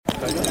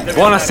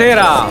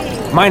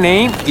Buonasera! My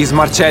name is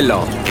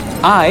Marcello.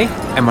 I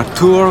am a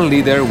tour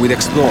leader with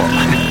Explore.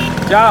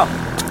 Ciao!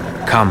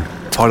 Come,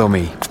 follow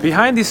me.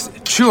 Behind this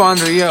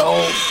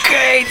 200-year-old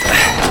gate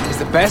is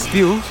the best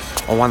view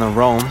of one of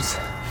Rome's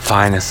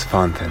finest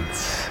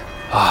fountains.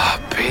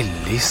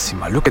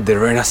 Bellissima. Look at the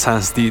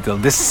Renaissance detail,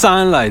 the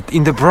sunlight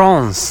in the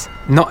bronze.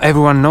 Not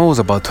everyone knows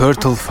about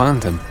Turtle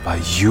Fountain,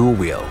 but you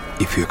will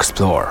if you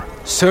explore.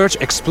 Search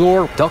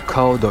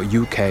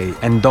explore.co.uk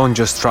and don't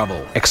just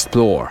travel,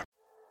 explore.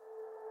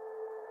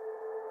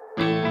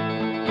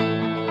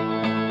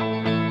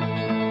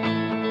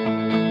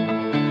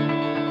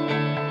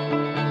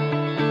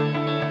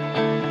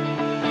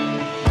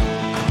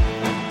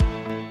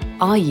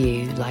 Are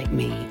you, like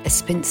me, a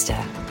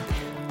spinster?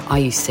 Are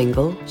you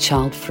single,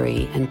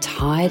 child-free, and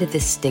tired of the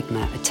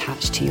stigma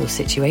attached to your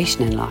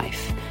situation in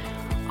life?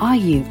 Are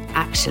you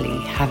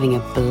actually having a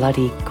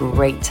bloody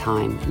great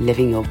time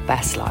living your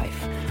best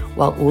life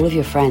while all of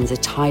your friends are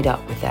tied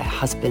up with their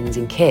husbands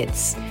and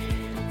kids?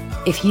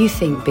 If you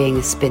think being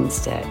a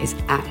spinster is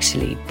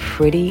actually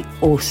pretty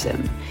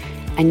awesome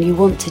and you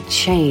want to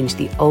change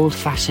the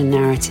old-fashioned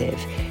narrative,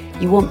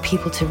 you want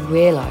people to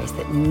realise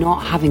that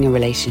not having a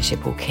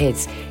relationship or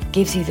kids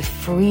gives you the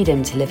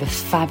freedom to live a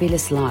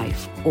fabulous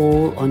life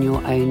all on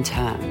your own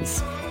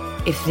terms.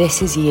 If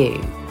this is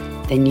you,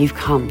 then you've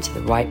come to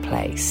the right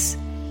place.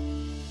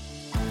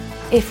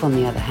 If, on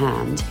the other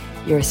hand,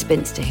 you're a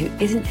spinster who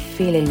isn't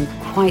feeling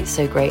quite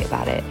so great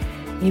about it,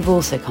 you've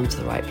also come to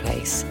the right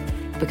place,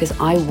 because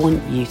I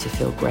want you to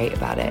feel great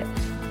about it.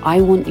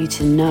 I want you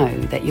to know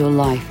that your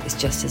life is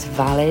just as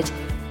valid,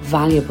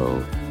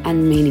 valuable,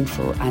 and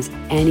meaningful as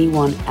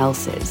anyone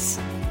else's.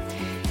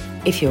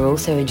 If you're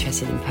also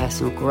interested in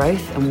personal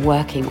growth and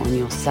working on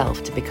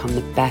yourself to become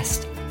the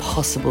best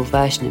possible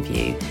version of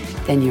you,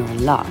 then you're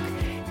in luck,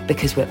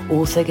 because we're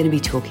also going to be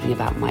talking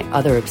about my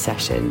other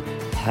obsession,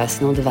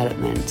 personal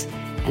development,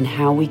 and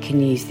how we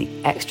can use the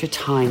extra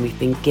time we've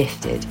been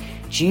gifted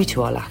due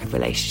to our lack of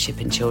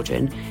relationship and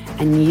children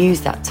and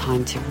use that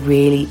time to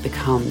really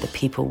become the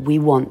people we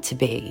want to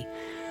be.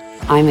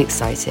 I'm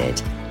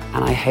excited,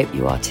 and I hope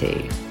you are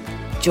too.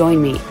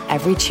 Join me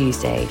every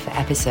Tuesday for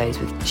episodes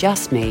with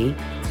just me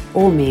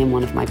or me and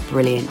one of my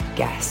brilliant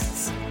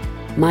guests.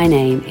 My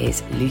name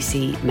is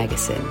Lucy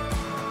Megason.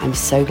 I'm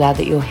so glad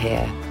that you're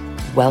here.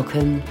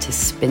 Welcome to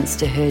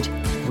Spinsterhood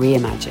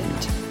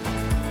Reimagined.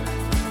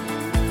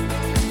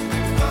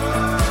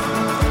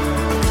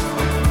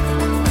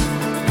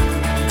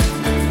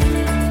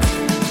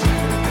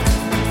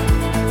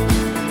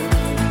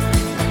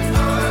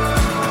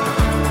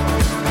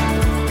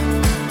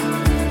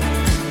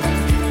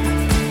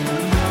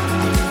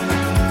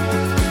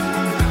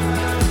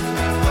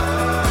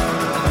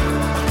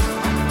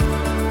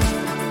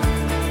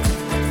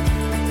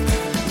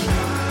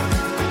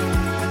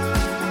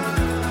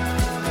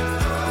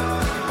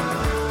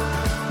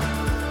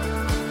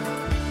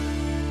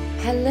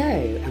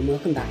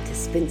 Welcome back to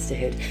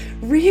Spinsterhood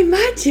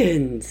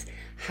Reimagined.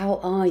 How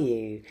are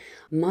you?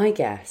 My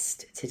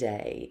guest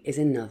today is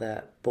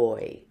another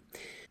boy,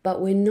 but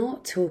we're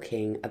not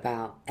talking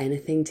about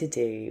anything to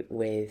do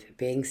with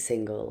being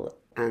single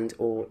and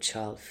or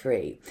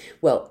child-free.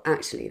 Well,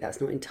 actually,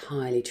 that's not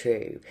entirely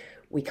true.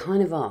 We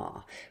kind of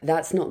are.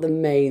 That's not the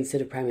main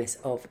sort of premise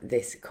of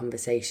this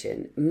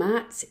conversation.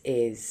 Matt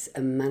is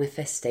a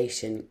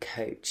manifestation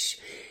coach.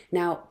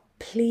 Now,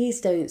 please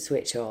don't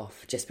switch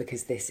off just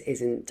because this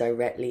isn't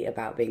directly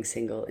about being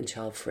single and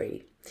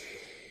child-free.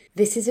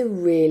 This is a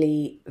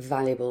really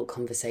valuable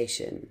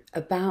conversation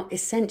about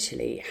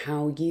essentially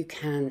how you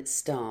can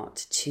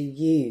start to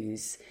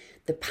use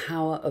the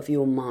power of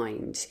your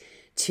mind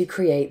to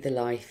create the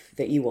life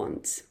that you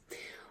want.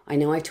 I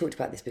know I've talked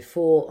about this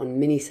before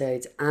on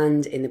minisodes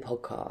and in the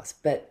podcast,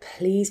 but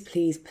please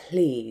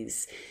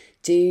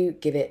do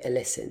give it a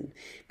listen,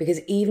 because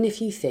even if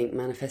you think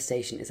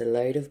manifestation is a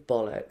load of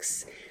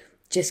bollocks,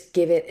 just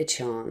give it a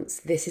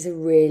chance. This is a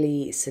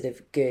really sort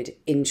of good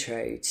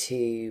intro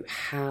to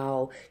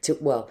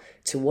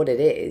what it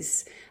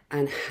is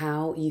and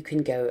how you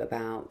can go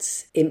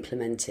about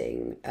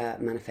implementing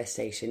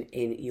manifestation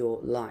in your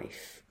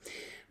life.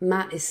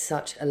 Matt is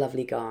such a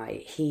lovely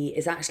guy. He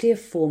is actually a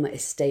former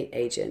estate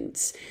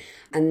agent,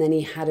 and then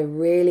he had a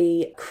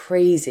really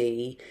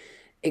crazy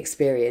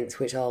experience,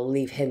 which I'll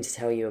leave him to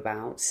tell you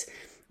about,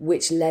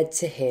 which led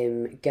to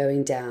him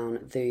going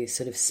down the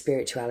sort of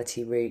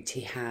spirituality route.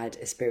 He had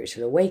a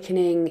spiritual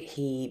awakening.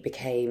 He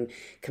became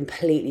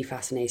completely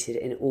fascinated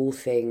in all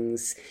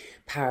things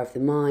power of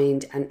the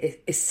mind, and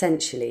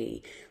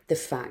essentially the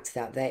fact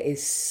that there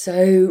is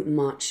so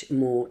much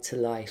more to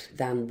life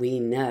than we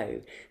know,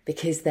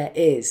 because there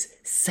is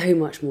so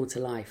much more to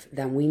life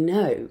than we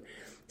know.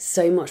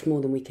 So much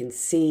more than we can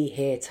see,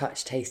 hear,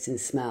 touch, taste and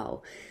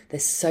smell.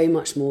 There's so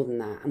much more than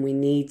that, and we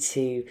need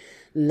to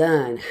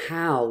learn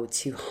how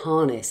to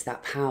harness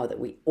that power that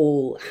we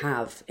all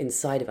have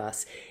inside of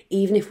us,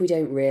 even if we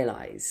don't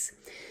realise.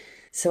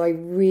 So I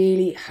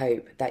really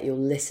hope that you'll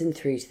listen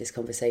through to this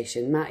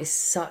conversation. Matt is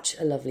such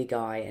a lovely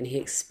guy, and he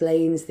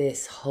explains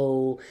this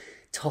whole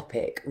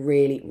topic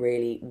really,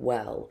 really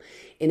well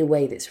in a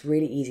way that's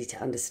really easy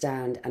to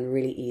understand and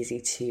really easy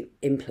to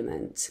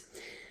implement.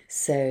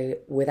 So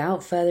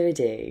without further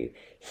ado,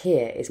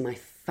 here is my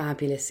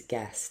fabulous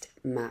guest,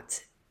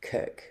 Matt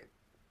Cooke.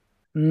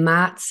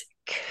 Matt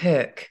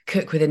Cooke,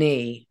 Cooke with an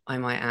E, I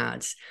might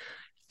add.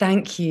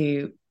 Thank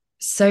you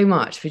so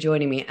much for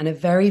joining me, and a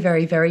very,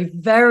 very, very,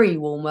 very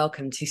warm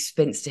welcome to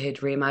Spinsterhood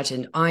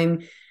Reimagined.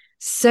 I'm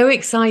so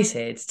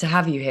excited to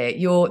have you here.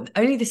 You're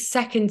only the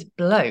second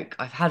bloke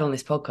I've had on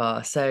this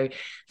podcast, so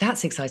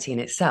that's exciting in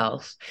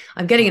itself.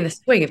 I'm getting in the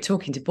swing of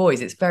talking to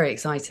boys. It's very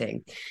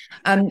exciting.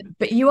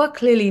 But you are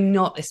clearly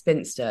not a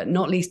spinster,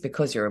 not least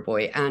because you're a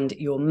boy and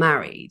you're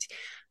married.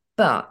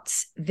 But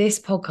this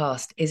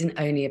podcast isn't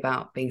only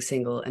about being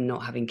single and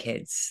not having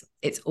kids.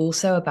 It's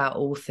also about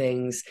all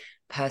things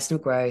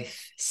personal growth,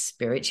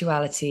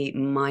 spirituality,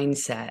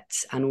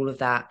 mindset, and all of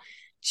that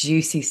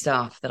juicy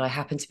stuff that I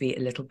happen to be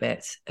a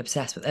bit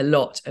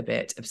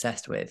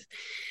obsessed with.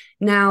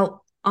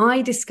 Now,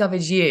 I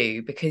discovered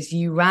you because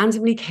you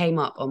randomly came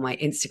up on my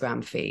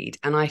Instagram feed,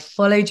 and I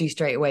followed you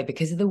straight away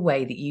because of the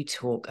way that you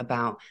talk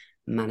about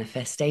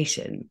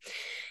manifestation.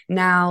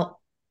 Now,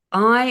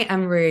 I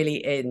am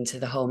really into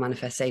the whole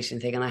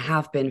manifestation thing, and I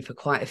have been for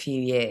quite a few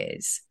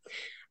years.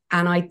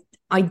 And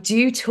I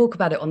do talk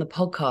about it on the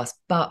podcast,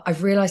 but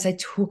I've realized I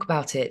talk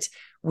about it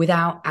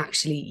without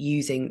actually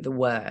using the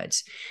word.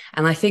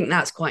 And I think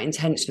that's quite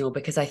intentional,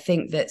 because I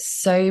think that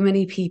so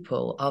many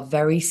people are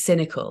very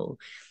cynical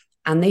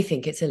and they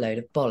think it's a load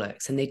of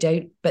bollocks, and they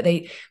don't, but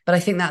I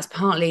think that's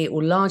partly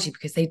or largely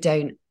because they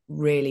don't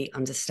really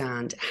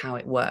understand how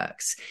it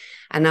works.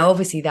 And now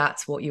obviously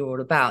that's what you're all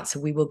about,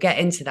 so we will get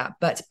into that.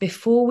 But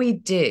before we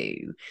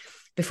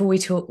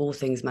talk all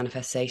things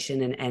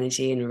manifestation and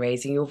energy and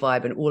raising your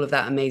vibe and all of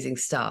that amazing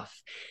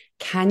stuff,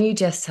 can you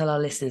just tell our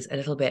listeners a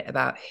little bit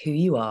about who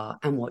you are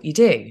and what you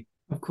do?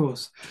 Of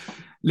course.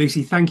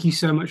 Lucy, thank you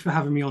so much for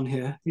having me on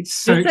here. It's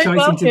so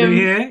exciting to be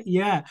here.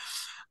 Yeah.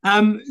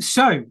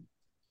 So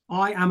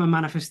I am a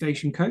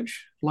manifestation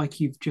coach,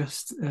 like you've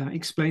just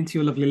explained to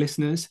your lovely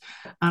listeners.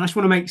 And I just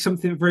want to make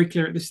something very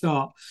clear at the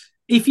start.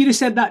 If you'd have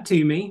said that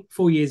to me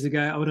 4 years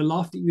ago, I would have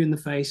laughed at you in the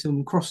face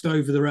and crossed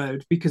over the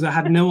road, because I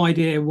had no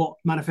idea what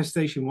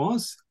manifestation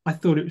was. I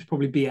thought it was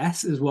probably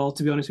BS as well,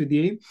 to be honest with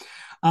you.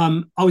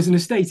 I was an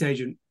estate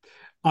agent.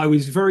 I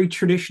was very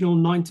traditional,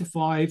 9 to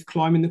 5,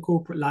 climbing the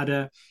corporate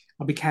ladder.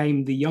 I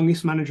became the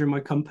youngest manager in my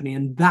company,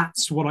 and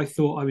that's what I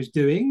thought I was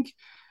doing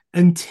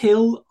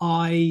until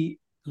I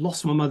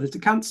lost my mother to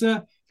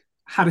cancer,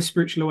 had a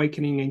spiritual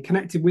awakening and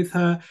connected with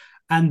her,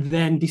 and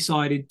then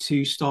decided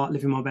to start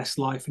living my best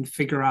life and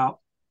figure out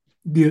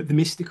the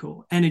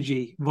mystical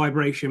energy,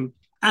 vibration.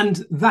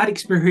 And that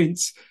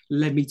experience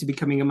led me to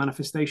becoming a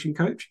manifestation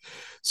coach.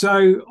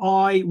 So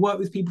I work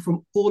with people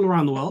from all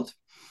around the world.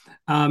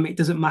 It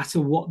doesn't matter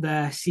what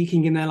they're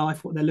seeking in their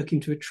life, what they're looking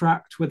to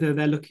attract, whether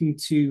they're looking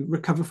to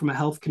recover from a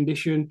health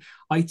condition.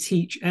 I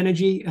teach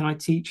energy, and I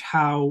teach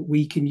how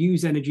we can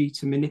use energy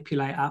to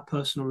manipulate our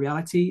personal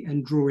reality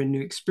and draw in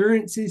new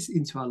experiences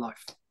into our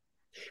life.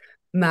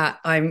 Matt,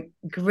 I'm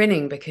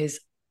grinning because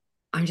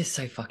I'm just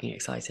so fucking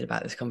excited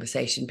about this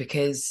conversation,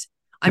 because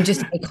I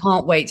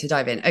can't wait to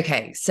dive in.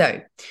 Okay,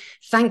 so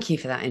thank you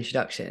for that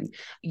introduction.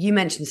 You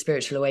mentioned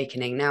spiritual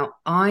awakening. Now,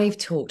 I've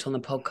talked on the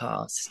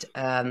podcast,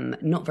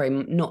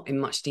 not in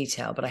much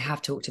detail, but I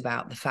have talked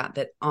about the fact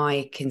that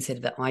I consider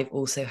that I've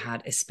also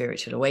had a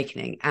spiritual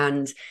awakening.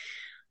 And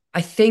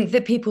I think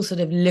that people sort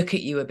of look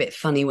at you a bit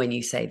funny when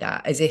you say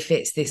that, as if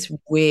it's this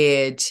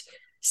weird,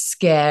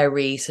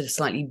 scary, sort of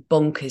slightly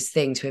bonkers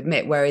thing to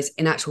admit. Whereas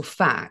in actual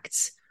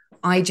fact,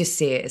 I just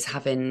see it as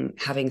having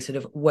sort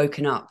of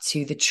woken up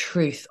to the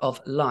truth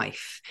of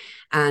life.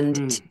 And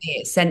to me,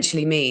 it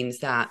essentially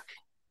means that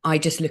I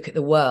just look at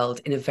the world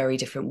in a very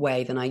different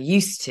way than I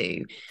used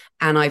to.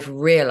 And I've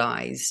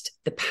realized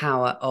the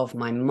power of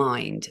my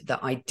mind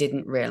that I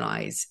didn't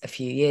realize a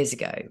few years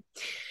ago.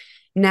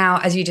 Now,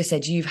 as you just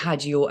said, you've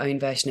had your own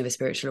version of a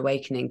spiritual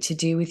awakening to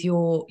do with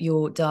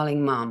your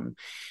darling mum.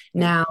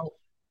 Now,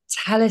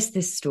 tell us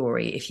this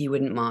story, if you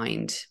wouldn't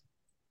mind.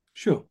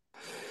 Sure.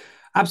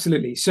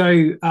 Absolutely.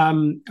 So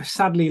I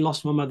sadly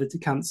lost my mother to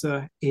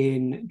cancer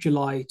in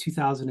July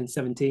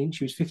 2017.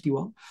 She was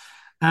 51.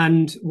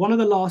 And one of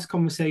the last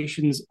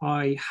conversations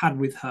I had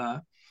with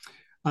her,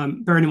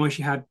 bearing in mind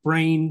she had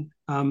brain,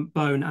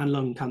 bone and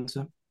lung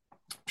cancer.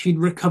 She'd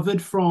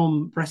recovered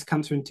from breast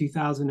cancer in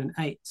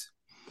 2008.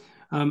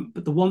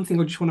 But the one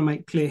thing I just want to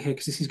make clear here,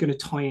 because this is going to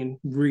tie in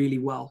really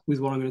well with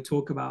what I'm going to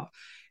talk about,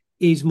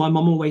 is my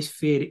mum always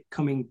feared it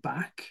coming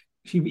back.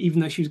 Even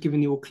though she was given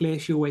the all clear,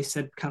 she always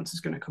said cancer's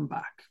going to come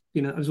back.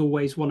 You know, that was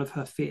always one of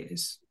her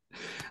fears.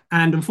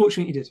 And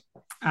unfortunately it did.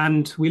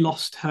 And we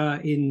lost her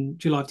in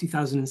July of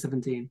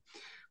 2017.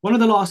 One of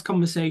the last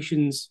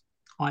conversations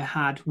I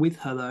had with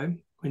her, though,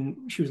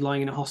 when she was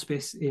lying in a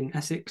hospice in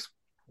Essex,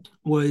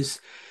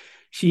 was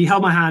she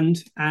held my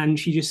hand and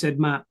she just said,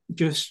 Matt,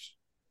 just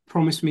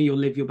promise me you'll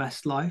live your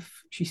best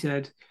life. She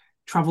said,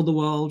 travel the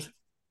world,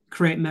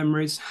 create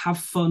memories, have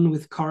fun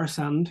with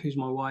Coruscant, who's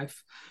my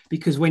wife,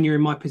 because when you're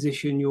in my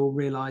position, you'll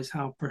realize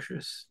how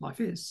precious life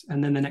is.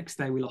 And then the next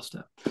day we lost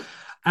her.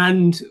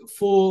 And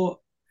for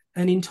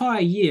an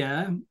entire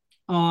year,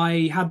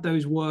 I had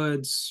those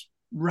words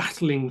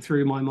rattling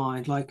through my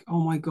mind, like, oh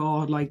my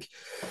God, like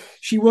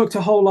she worked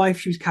her whole life.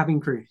 She was cabin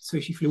crew. So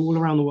she flew all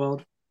around the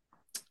world.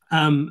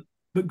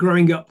 But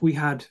growing up, we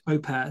had au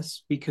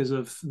pairs because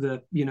of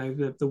the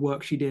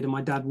work she did. And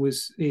my dad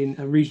was in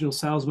a regional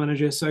sales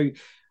manager. So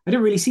I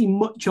didn't really see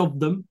much of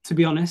them, to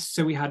be honest.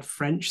 So we had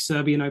French,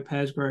 Serbian au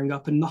pairs growing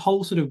up. And the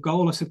whole sort of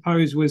goal, I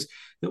suppose, was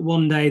that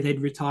one day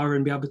they'd retire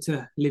and be able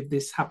to live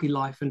this happy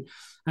life.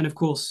 And of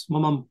course, my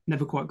mum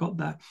never quite got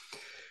there.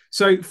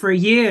 So for a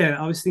year,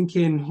 I was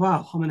thinking,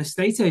 wow, I'm an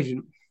estate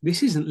agent.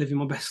 This isn't living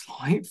my best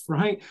life,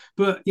 right?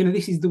 But,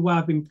 this is the way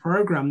I've been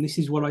programmed. This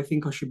is what I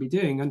think I should be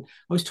doing. And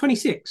I was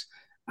 26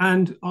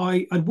 and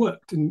I'd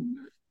worked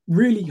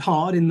really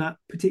hard in that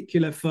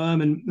particular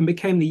firm and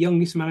became the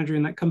youngest manager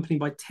in that company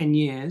by 10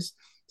 years.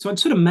 So I'd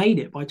sort of made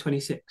it by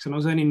 26 and I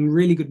was earning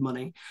really good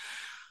money.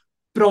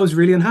 But I was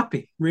really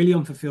unhappy, really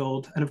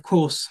unfulfilled. And of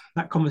course,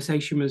 that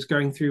conversation was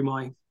going through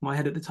my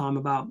head at the time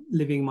about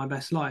living my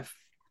best life.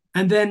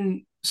 And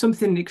then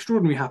something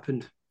extraordinary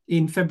happened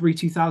in February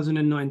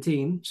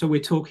 2019. So we're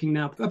talking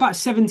now about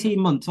 17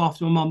 months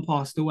after my mum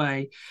passed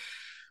away.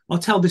 I'll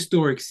tell this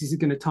story because this is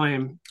going to tie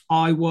in.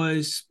 I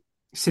was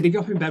sitting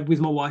up in bed with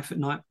my wife at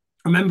night.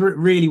 I remember it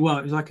really well.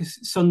 It was like a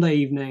Sunday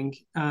evening.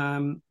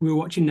 We were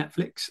watching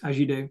Netflix, as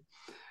you do.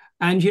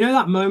 And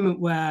that moment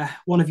where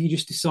one of you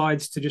just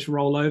decides to just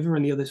roll over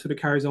and the other sort of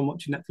carries on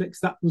watching Netflix?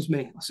 That was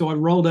me. So I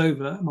rolled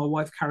over. My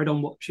wife carried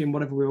on watching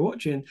whatever we were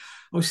watching.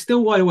 I was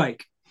still wide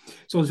awake.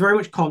 So I was very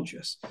much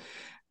conscious.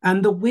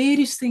 And the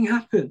weirdest thing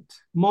happened.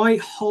 My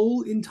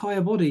whole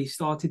entire body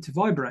started to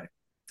vibrate.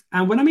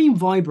 And when I mean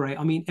vibrate,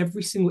 I mean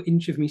every single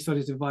inch of me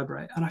started to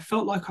vibrate. And I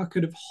felt like I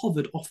could have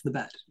hovered off the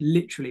bed,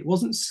 literally. It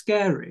wasn't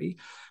scary,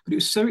 but it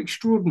was so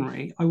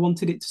extraordinary. I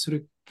wanted it to sort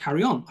of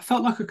carry on. I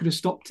felt like I could have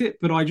stopped it,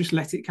 but I just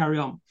let it carry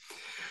on.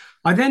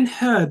 I then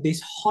heard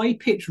this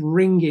high-pitched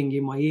ringing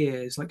in my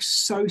ears, like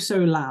so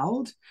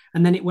loud.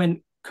 And then it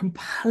went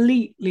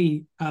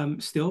completely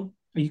still.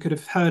 You could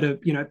have heard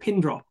a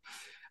pin drop.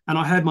 And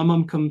I heard my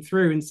mum come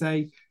through and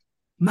say,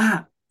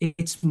 Matt,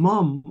 it's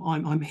Mum.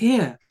 I'm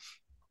here.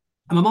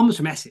 And my mum was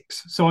from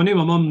Essex. So I knew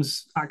my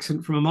mum's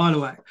accent from a mile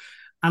away.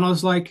 And I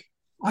was like,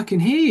 I can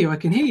hear you. I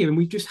can hear you. And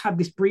we just had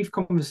this brief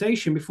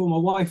conversation before my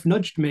wife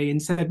nudged me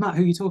and said, Matt,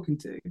 who are you talking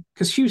to?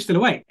 Because she was still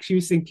awake. She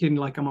was thinking,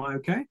 like, am I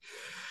okay?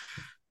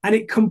 And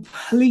it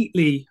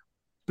completely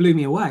blew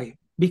me away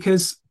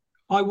because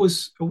I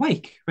was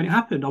awake when it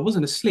happened. I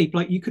wasn't asleep.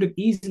 Like you could have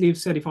easily have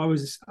said if I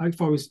was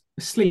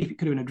asleep, it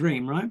could have been a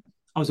dream, right?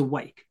 I was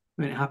awake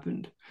when it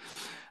happened.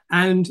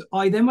 And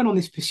I then went on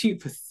this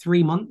pursuit for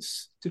 3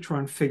 months to try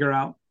and figure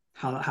out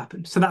how that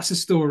happened. So that's a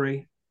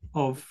story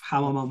of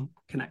how my mum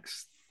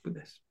connects with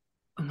this.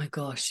 Oh my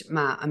gosh,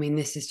 Matt, I mean,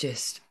 this is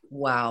just,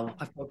 wow,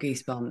 I've got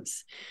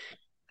goosebumps.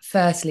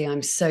 Firstly,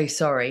 I'm so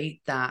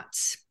sorry that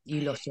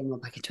you lost your mum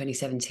back in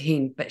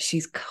 2017, but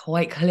she's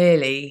quite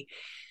clearly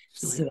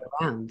still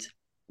around,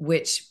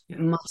 which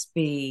must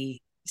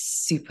be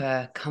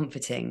super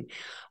comforting.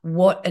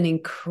 What an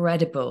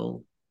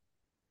incredible,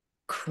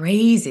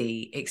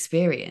 crazy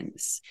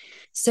experience.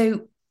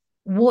 So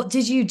what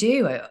did you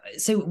do?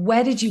 So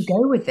where did you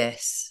go with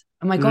this?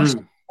 Oh my gosh,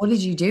 what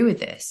did you do with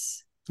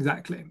this?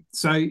 Exactly.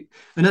 So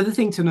another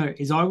thing to note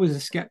is I was a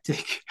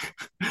skeptic.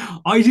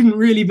 I didn't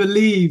really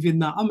believe in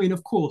that. I mean,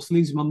 of course,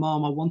 losing my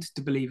mom, I wanted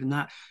to believe in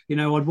that.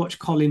 I'd watch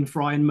Colin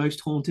Fry and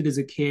Most Haunted as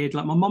a kid.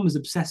 Like my mom was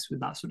obsessed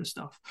with that sort of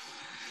stuff.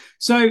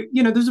 So,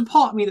 there's a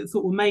part of me that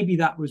thought, well, maybe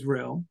that was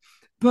real.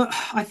 But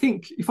I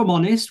think, if I'm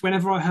honest,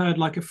 whenever I heard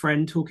like a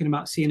friend talking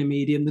about seeing a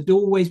medium, there'd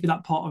always be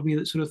that part of me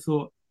that sort of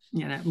thought,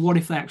 what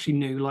if they actually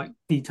knew like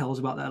details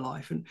about their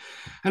life? And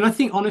I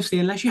think, honestly,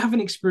 unless you have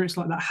an experience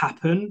like that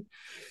happen,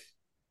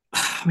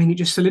 I mean, it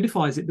just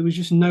solidifies it. There was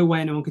just no way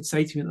anyone could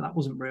say to me that that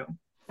wasn't real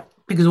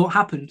because of what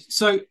happened.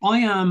 So I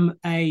am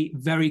a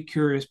very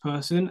curious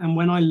person. And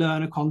when I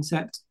learn a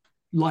concept,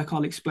 like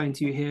I'll explain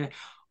to you here,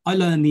 I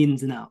learn the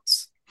ins and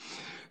outs.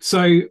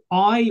 So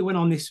I went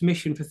on this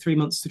mission for 3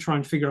 months to try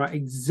and figure out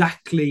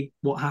exactly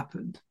what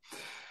happened.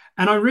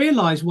 And I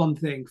realized one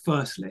thing,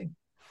 firstly,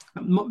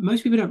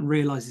 most people don't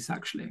realize this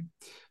actually,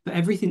 but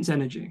everything's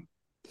energy.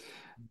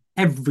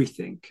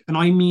 Everything. And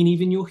I mean,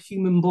 even your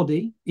human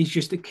body is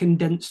just a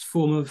condensed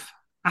form of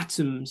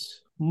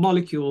atoms,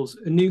 molecules,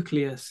 a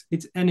nucleus.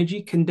 It's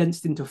energy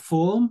condensed into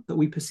form that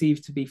we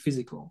perceive to be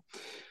physical.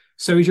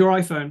 So is your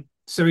iPhone.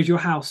 So is your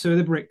house. So are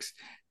the bricks.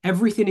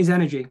 Everything is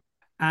energy.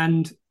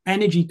 And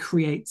energy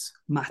creates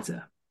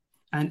matter.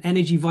 And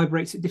energy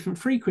vibrates at different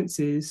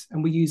frequencies.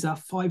 And we use our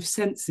 5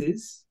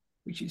 senses,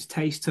 which is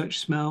taste, touch,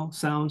 smell,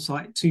 sound,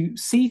 sight, to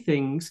see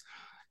things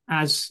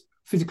as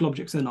physical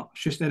objects. They're not.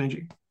 It's just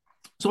energy.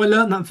 So I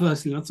learned that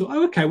firstly. And I thought,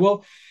 oh, okay,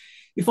 well,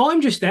 if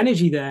I'm just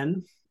energy,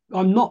 then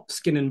I'm not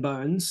skin and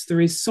bones.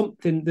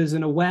 There's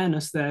an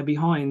awareness there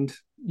behind,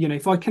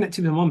 if I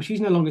connected with my mom, she's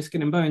no longer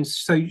skin and bones.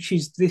 So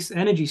she's this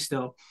energy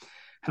still.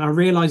 And I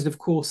realized, of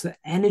course, that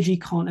energy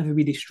can't ever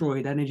be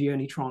destroyed. Energy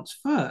only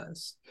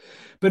transfers.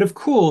 But of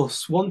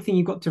course, one thing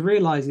you've got to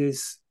realize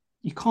is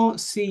you can't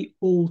see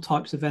all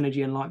types of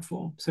energy and light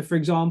form. So, for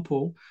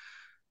example,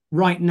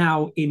 right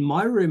now in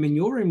my room, in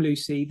your room,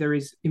 Lucy, there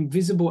is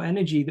invisible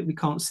energy that we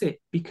can't see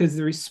because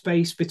there is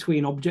space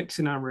between objects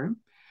in our room.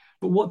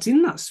 But what's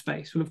in that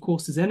space? Well, of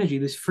course, there's energy,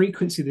 there's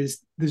frequency,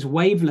 there's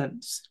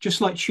wavelengths. Just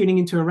like tuning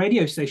into a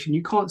radio station,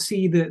 you can't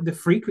see the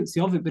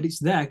frequency of it, but it's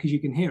there because you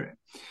can hear it.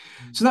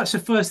 So that's the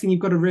first thing you've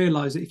got to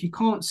realize, that if you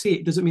can't see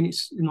it, doesn't mean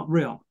it's not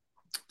real.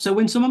 So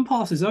when someone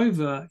passes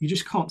over, you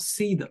just can't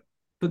see them,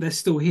 but they're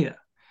still here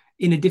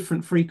in a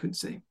different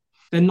frequency.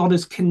 They're not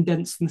as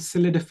condensed and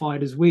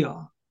solidified as we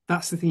are.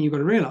 That's the thing you've got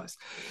to realize.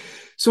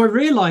 So I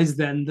realized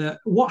then that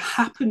what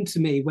happened to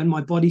me when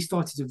my body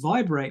started to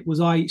vibrate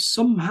was I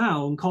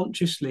somehow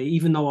unconsciously,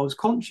 even though I was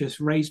conscious,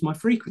 raised my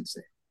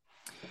frequency.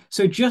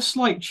 So just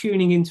like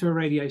tuning into a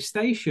radio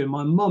station,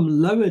 my mum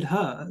lowered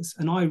hers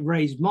and I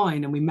raised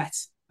mine, and we met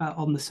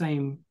on the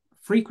same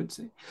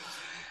frequency.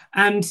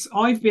 And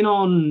I've been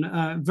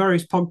on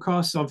various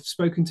podcasts. I've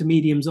spoken to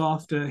mediums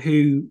after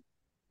who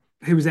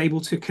was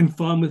able to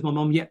confirm with my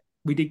mum, yep,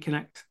 we did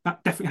connect.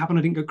 That definitely happened.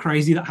 I didn't go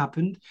crazy. That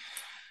happened.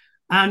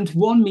 And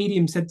one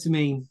medium said to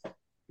me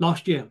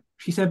last year,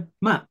 she said,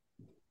 Matt,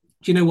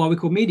 do you know why we're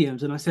called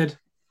mediums? And I said,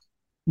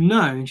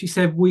 no. And she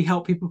said, we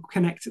help people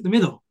connect at the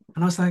middle.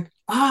 And I was like,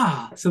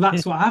 so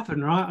that's what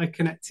happened, right? I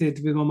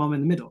connected with my mum in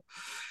the middle.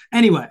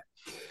 Anyway,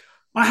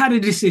 I had a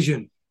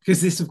decision,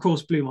 because this, of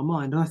course, blew my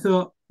mind. And I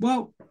thought,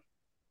 well,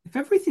 if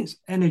everything's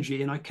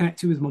energy and I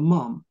connected with my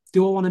mum,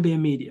 do I want to be a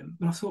medium?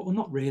 And I thought, well,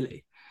 not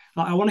really.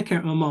 Like, I want to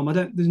connect with my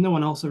mum. There's no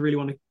one else I really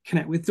want to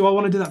connect with. Do I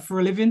want to do that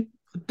for a living?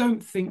 I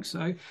don't think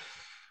so.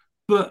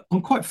 But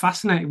I'm quite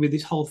fascinated with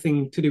this whole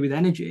thing to do with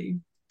energy.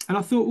 And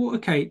I thought, well,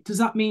 okay, does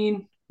that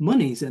mean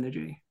money's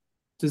energy?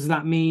 Does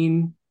that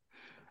mean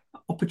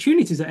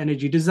opportunities are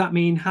energy? Does that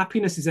mean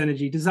happiness is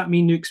energy? Does that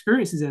mean new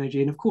experiences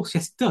energy? And of course,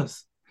 yes, it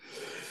does.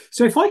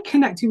 So if I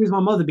connected with my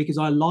mother because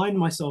I aligned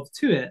myself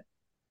to it,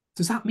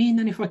 does that mean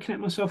then if I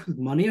connect myself with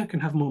money, I can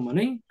have more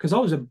money?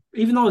 Because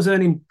even though I was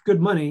earning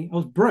good money, I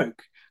was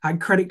broke. I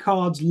had credit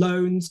cards,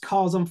 loans,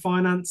 cars on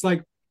finance,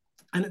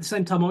 and at the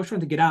same time, I was trying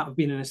to get out of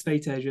being an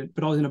estate agent,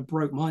 but I was in a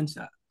broke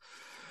mindset.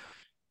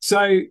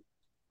 So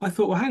I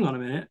thought, well, hang on a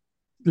minute,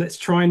 let's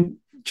try and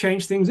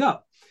change things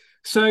up.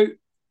 So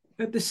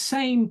at the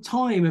same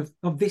time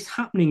of this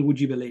happening, would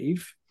you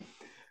believe,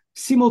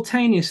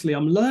 simultaneously,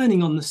 I'm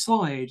learning on the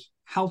side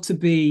how to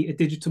be a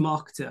digital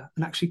marketer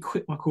and actually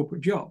quit my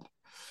corporate job.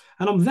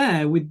 And I'm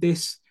there with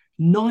this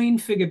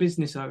 9-figure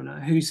business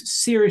owner who's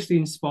seriously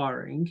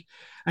inspiring.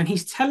 And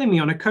he's telling me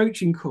on a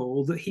coaching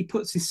call that he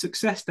puts his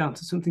success down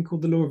to something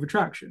called the law of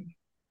attraction.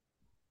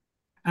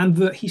 And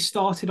that he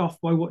started off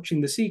by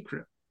watching The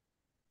Secret.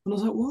 And I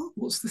was like, what?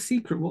 What's The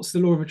Secret? What's the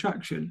law of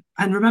attraction?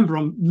 And remember,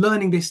 I'm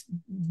learning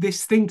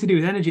this thing to do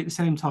with energy at the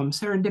same time.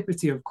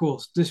 Serendipity, of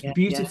course, just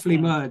beautifully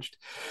merged.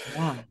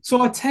 Wow.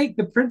 So I take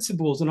the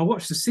principles and I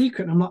watch The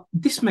Secret and I'm like,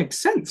 this makes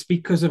sense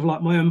because of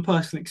like my own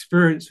personal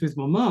experience with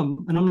my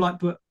mum. And I'm like,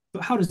 but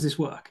how does this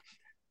work?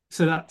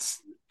 So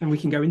and we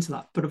can go into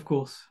that. But of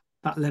course,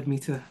 that led me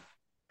to...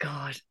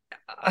 God,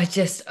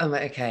 I'm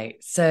like, okay.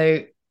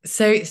 So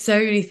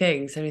many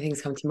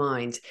things come to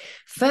mind.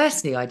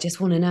 Firstly, I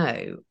just want to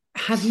know,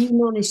 have you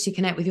managed to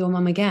connect with your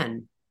mum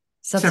again?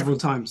 Several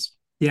times.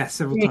 Yeah,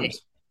 several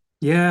times.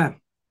 Yeah.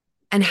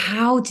 And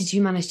how did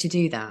you manage to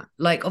do that?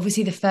 Like,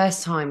 obviously the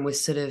first time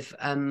was sort of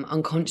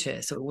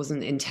unconscious, so it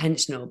wasn't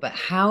intentional, but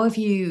how have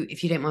you,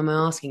 if you don't mind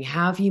my asking,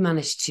 how have you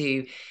managed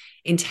to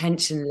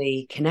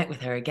intentionally connect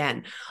with her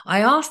again?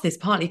 I asked this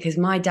partly because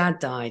my dad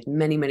died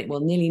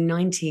nearly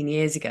 19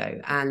 years ago.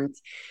 And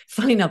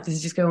funny enough, this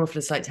is just going off on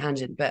a slight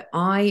tangent, but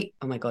oh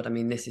my God, I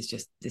mean, this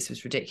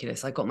was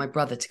ridiculous. I got my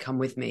brother to come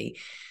with me.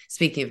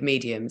 Speaking of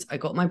mediums, I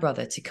got my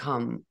brother to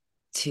come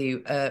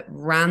to a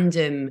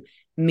random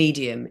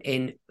medium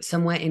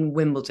somewhere in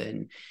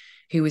Wimbledon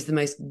who was the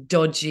most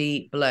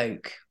dodgy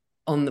bloke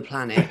on the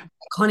planet.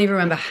 I can't even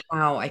remember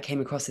how I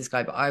came across this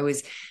guy, but I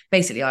was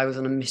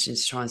on a mission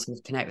to try and sort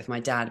of connect with my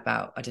dad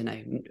about, I don't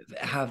know,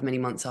 however many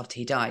months after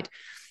he died.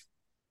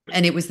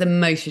 And it was the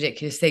most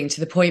ridiculous thing, to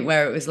the point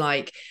where it was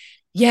like,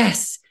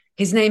 yes,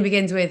 his name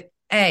begins with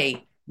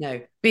A,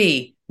 no,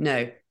 B,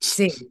 no,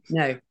 C,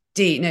 no,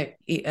 D, no,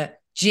 E,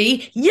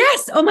 G,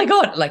 yes, oh my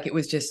God. Like, it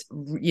was just,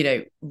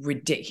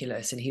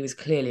 ridiculous. And he was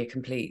clearly a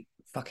complete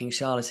fucking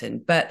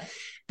charlatan. But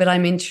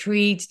I'm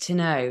intrigued to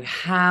know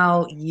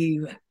how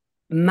you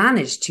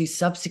managed to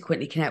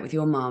subsequently connect with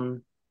your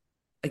mum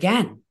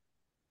again.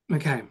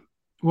 Okay.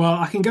 Well,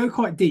 I can go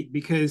quite deep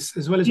because,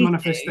 as well as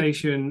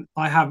manifestation,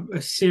 I have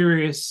a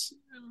serious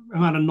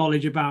amount of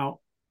knowledge about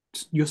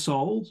your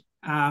soul,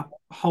 our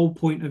whole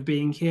point of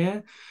being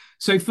here.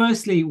 So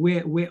firstly,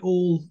 we're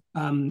all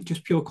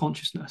just pure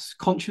consciousness.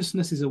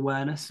 Consciousness is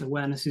awareness.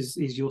 Awareness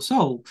is your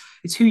soul.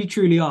 It's who you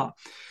truly are.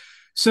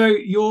 So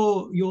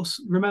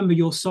remember,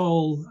 your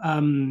soul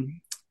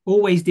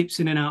always dips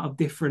in and out of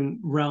different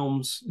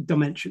realms,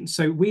 dimensions.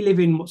 So we live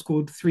in what's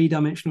called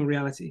three-dimensional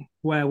reality,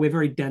 where we're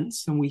very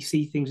dense and we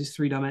see things as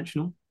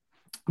three-dimensional.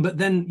 But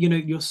then,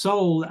 your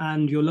soul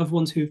and your loved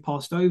ones who've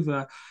passed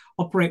over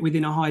operate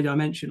within a high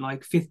dimension,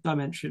 like fifth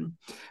dimension.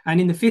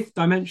 And in the fifth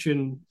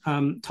dimension,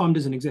 time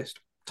doesn't exist.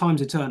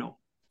 Time's eternal.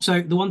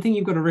 So the one thing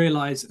you've got to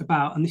realize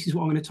about, and this is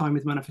what I'm going to tie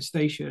with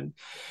manifestation,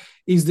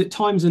 is that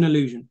time's an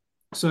illusion.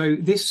 So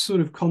this sort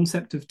of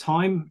concept of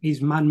time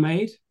is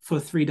man-made for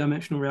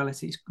three-dimensional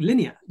reality. It's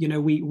linear.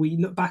 We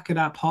look back at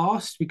our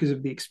past because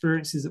of the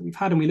experiences that we've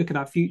had, and we look at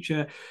our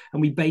future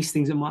and we base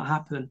things that might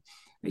happen.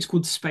 It's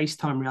called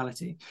space-time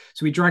reality.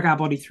 So we drag our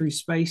body through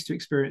space to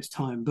experience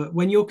time. But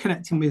when you're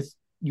connecting with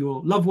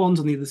your loved ones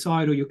on the other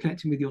side, or you're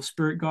connecting with your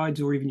spirit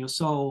guides or even your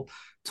soul,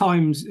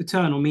 time's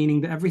eternal,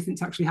 meaning that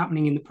everything's actually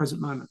happening in the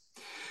present moment.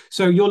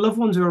 So your loved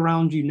ones are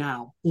around you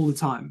now all the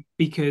time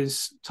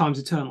because time's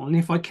eternal. And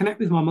if I connect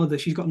with my mother,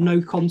 she's got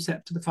no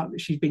concept of the fact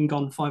that she's been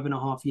gone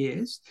 5.5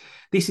 years.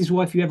 This is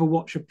why if you ever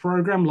watch a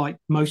program like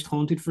Most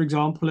Haunted, for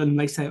example, and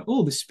they say,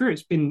 oh, the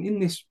spirit's been in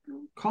this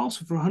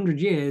castle for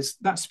 100 years,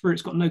 that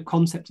spirit's got no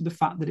concept of the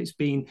fact that it's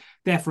been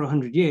there for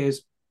 100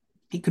 years.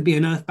 It could be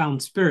an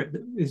earthbound spirit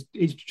that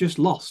is just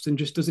lost and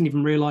just doesn't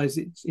even realize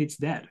it's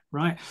dead,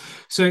 right?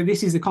 So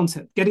this is the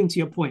concept. Getting to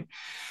your point,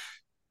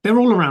 they're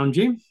all around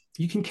you.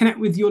 You can connect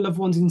with your loved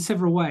ones in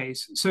several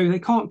ways. So they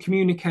can't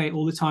communicate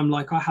all the time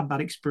like I had that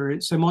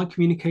experience. So my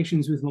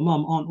communications with my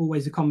mum aren't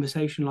always a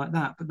conversation like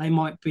that, but they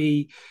might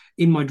be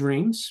in my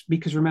dreams,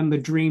 because remember,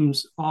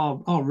 dreams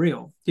are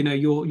real.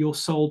 Your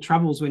soul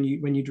travels when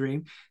you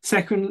dream.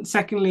 Secondly,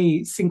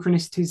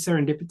 synchronicities,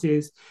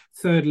 serendipities.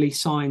 Thirdly,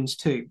 signs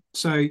too.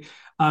 So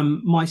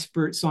my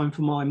spirit sign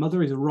for my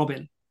mother is a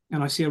robin,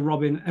 and I see a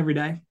robin every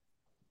day.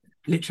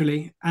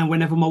 Literally. And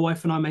whenever my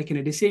wife and I are making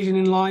a decision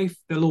in life,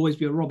 there'll always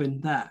be a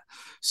robin there.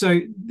 So,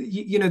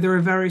 there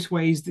are various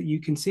ways that you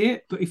can see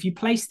it. But if you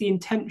place the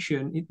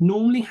intention, it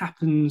normally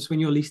happens when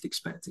you're least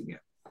expecting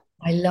it.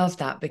 I love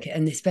that,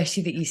 and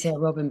especially that you say a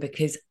robin,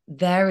 because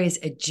there is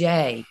a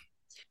jay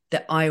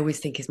that I always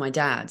think is my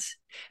dad.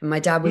 And my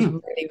dad was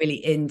really,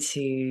 really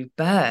into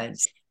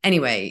birds.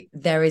 Anyway,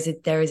 there is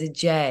a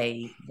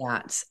jay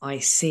that I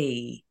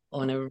see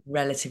on a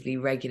relatively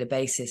regular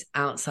basis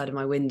outside of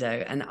my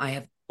window. And I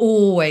have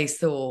always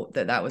thought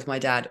that was my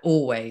dad,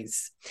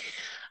 always.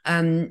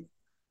 The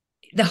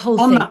whole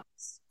thing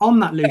on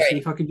that, Lucy, sorry.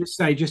 If I could just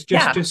say, just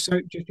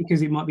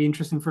because it might be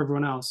interesting for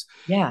everyone else.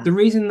 Yeah. The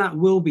reason that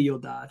will be your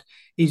dad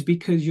is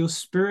because your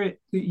spirit,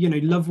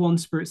 loved one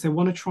spirits, they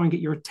want to try and get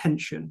your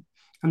attention,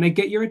 and they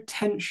get your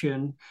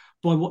attention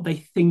by what they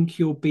think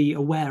you'll be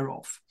aware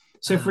of.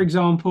 So, for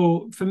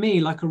example, for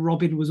me, like a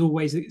robin was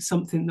always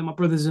something that my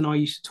brothers and I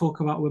used to talk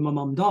about when my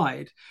mum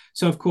died.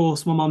 So, of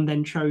course, my mum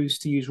then chose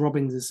to use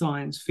robins as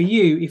signs. For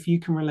you, if you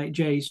can relate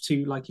jays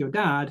to like your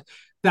dad,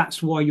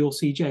 that's why you'll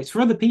see jays. For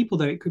other people,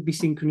 though, it could be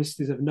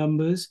synchronicities of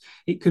numbers.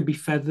 It could be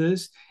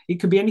feathers. It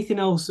could be anything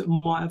else that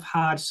might have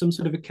had some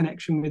sort of a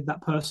connection with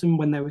that person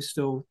when they were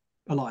still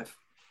alive.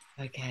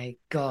 Okay,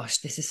 gosh,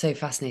 this is so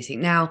fascinating.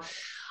 Now,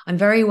 I'm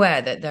very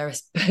aware that there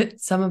are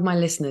some of my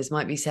listeners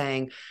might be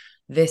saying,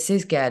 this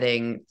is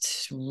getting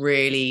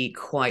really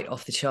quite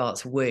off the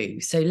charts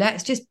woo. So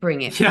let's just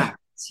bring it back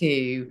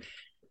to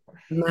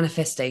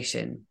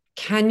manifestation.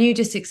 Can you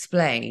just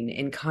explain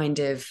in kind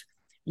of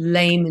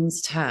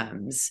layman's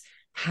terms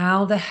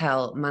how the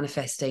hell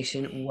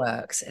manifestation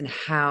works and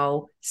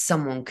how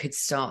someone could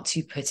start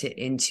to put it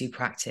into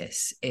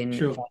practice in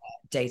their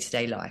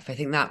day-to-day life? I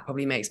think that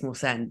probably makes more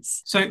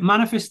sense. So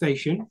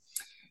manifestation,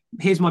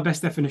 here's my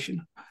best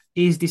definition,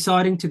 is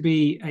deciding to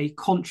be a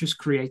conscious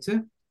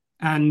creator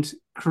and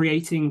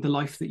creating the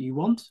life that you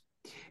want,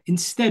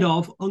 instead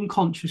of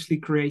unconsciously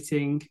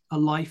creating a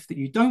life that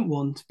you don't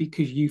want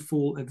because you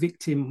fall a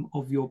victim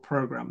of your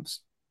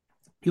programs.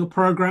 Your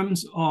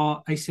programs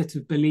are a set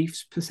of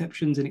beliefs,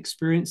 perceptions, and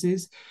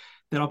experiences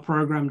that are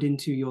programmed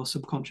into your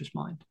subconscious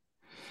mind.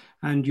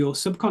 And your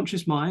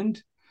subconscious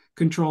mind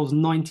controls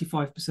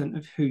 95%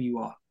 of who you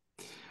are.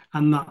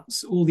 And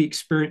that's all the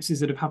experiences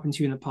that have happened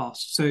to you in the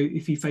past. So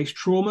if you face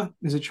trauma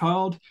as a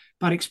child,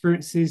 bad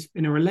experiences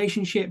in a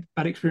relationship,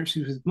 bad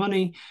experiences with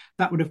money,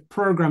 that would have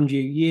programmed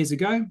you years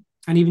ago.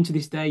 And even to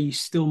this day, you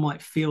still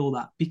might feel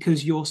that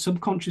because your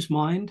subconscious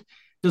mind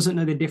doesn't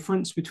know the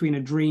difference between a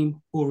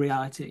dream or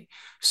reality.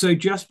 So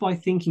just by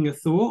thinking a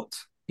thought,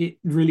 it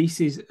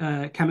releases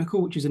a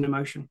chemical, which is an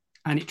emotion,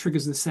 and it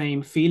triggers the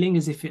same feeling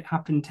as if it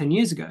happened 10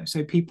 years ago.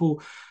 So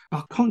people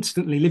are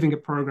constantly living a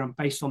program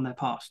based on their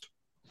past.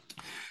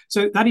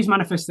 So that is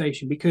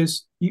manifestation,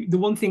 because the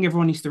one thing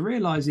everyone needs to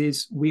realize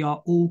is we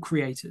are all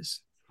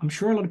creators. I'm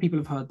sure a lot of people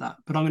have heard that,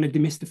 but I'm going to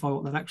demystify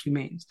what that actually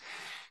means.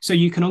 So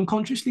you can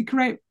unconsciously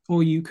create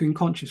or you can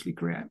consciously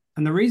create.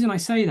 And the reason I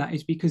say that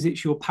is because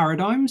it's your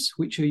paradigms,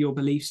 which are your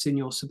beliefs in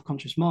your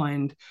subconscious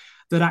mind,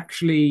 that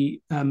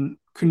actually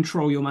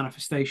control your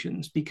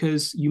manifestations,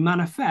 because you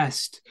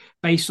manifest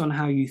based on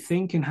how you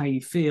think and how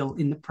you feel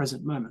in the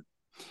present moment.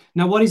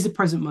 Now, what is the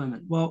present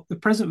moment? Well, the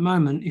present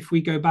moment, if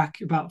we go back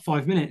about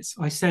 5 minutes,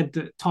 I said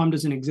that time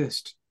doesn't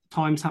exist.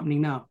 Time's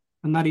happening now.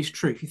 And that is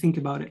true. If you think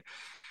about it,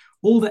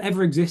 all that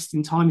ever exists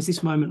in time is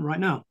this moment right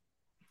now.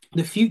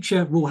 The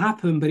future will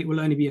happen, but it will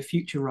only be a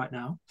future right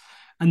now.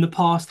 And the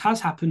past has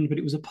happened, but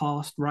it was a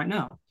past right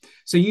now.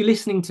 So you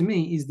listening to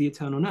me is the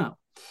eternal now.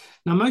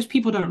 Now, most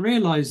people don't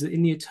realize that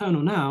in the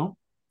eternal now,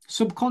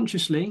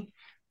 subconsciously,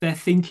 they're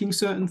thinking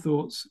certain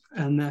thoughts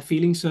and they're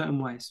feeling certain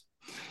ways.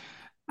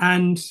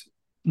 And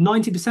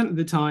 90% of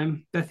the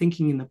time, they're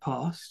thinking in the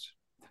past.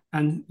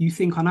 And you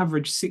think on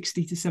average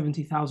 60 to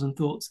 70,000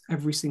 thoughts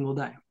every single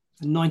day.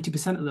 And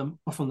 90% of them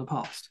are from the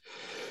past.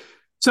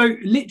 So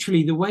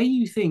literally the way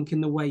you think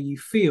and the way you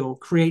feel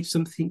creates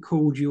something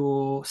called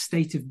your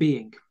state of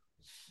being.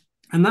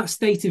 And that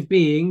state of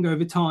being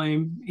over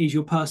time is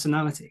your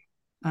personality.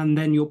 And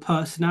then your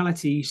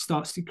personality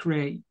starts to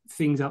create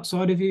things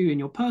outside of you in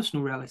your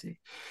personal reality.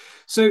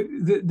 So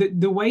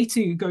the way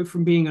to go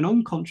from being an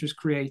unconscious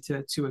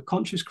creator to a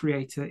conscious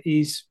creator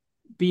is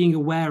being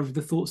aware of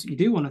the thoughts that you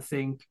do want to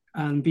think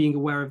and being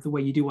aware of the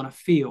way you do want to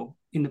feel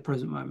in the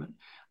present moment.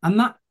 And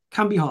that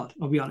can be hard,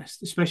 I'll be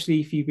honest, especially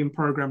if you've been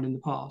programmed in the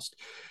past.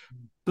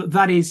 But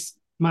that is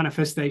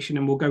manifestation,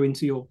 and we'll go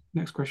into your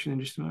next question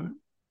in just a moment.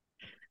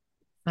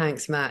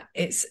 Thanks, Matt.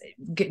 It's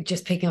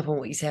just picking up on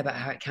what you say about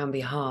how it can be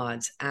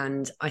hard.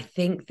 And I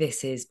think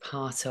this is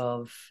part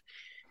of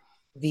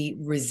the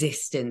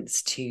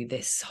resistance to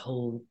this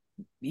whole,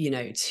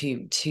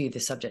 to the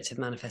subject of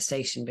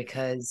manifestation,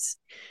 because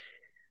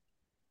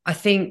I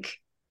think,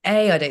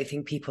 I don't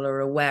think people are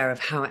aware of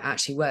how it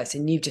actually works.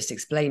 And you've just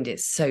explained it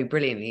so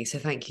brilliantly. So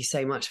thank you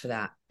so much for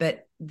that.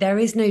 But there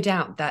is no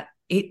doubt that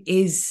it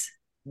is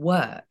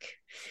work.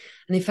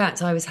 And in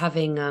fact, I was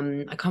having, I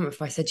can't remember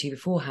if I said to you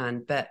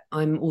beforehand, but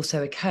I'm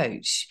also a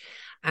coach.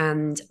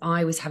 And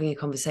I was having a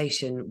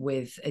conversation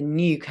with a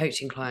new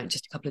coaching client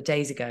just a couple of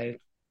days ago.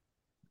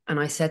 And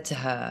I said to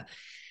her,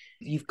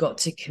 you've got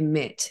to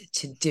commit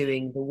to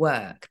doing the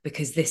work,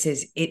 because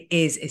it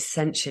is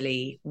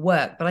essentially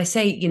work. But I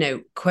say,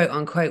 quote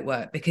unquote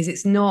work, because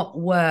it's not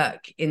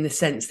work in the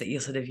sense that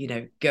you're sort of,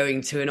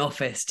 going to an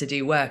office to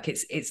do work.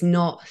 It's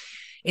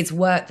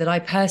work that I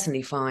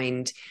personally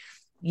find,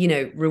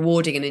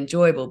 rewarding and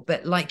enjoyable.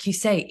 But like you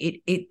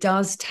say, it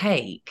does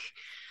take,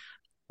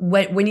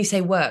 when you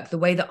say work, the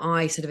way that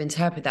I sort of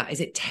interpret that is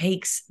it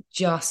takes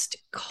just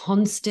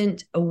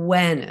constant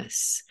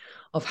awareness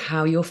of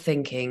how you're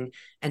thinking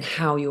and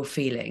how you're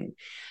feeling.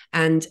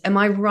 And am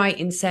I right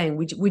in saying,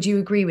 would you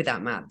agree with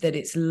that, Matt, that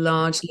it's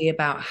largely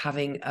about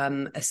having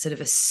a sort of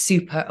a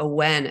super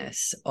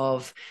awareness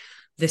of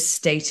the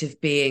state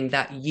of being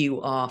that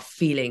you are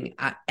feeling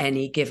at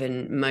any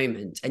given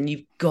moment? And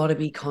you've got to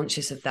be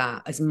conscious of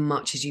that as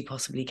much as you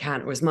possibly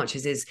can, or as much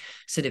as is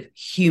sort of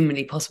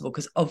humanly possible,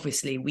 because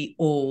obviously we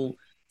all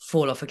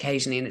fall off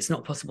occasionally, and it's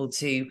not possible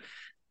to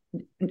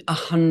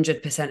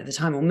 100% of the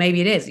time, or maybe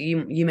it is,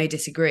 you may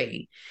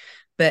disagree,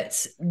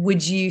 but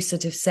would you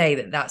sort of say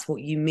that that's what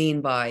you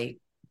mean by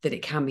that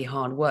it can be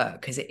hard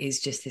work, because it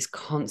is just this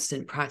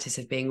constant practice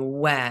of being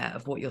aware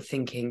of what you're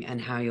thinking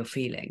and how you're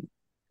feeling?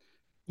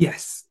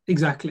 Yes,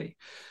 exactly.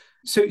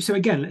 So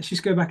again, let's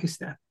just go back a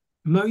step.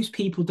 Most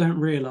people don't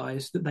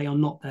realize that they are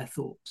not their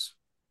thoughts.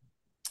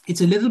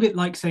 It's a little bit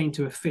like saying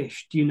to a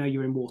fish, do you know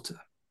you're in water?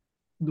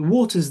 The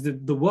water's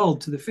the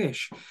world to the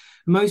fish.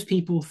 Most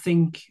people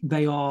think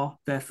they are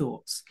their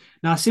thoughts.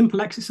 Now, a simple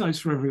exercise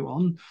for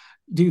everyone,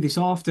 do this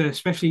after,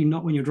 especially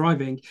not when you're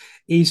driving,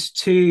 is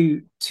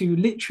to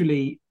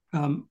literally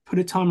put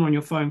a timer on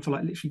your phone for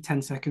like literally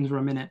 10 seconds or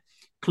a minute,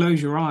 close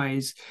your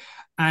eyes,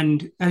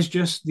 and as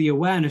just the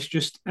awareness,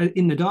 just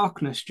in the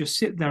darkness, just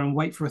sit there and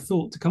wait for a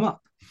thought to come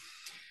up.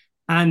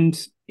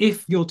 And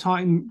if your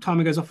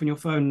timer goes off on your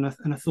phone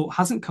and a thought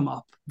hasn't come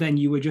up, then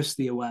you adjust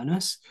the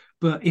awareness.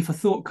 But if a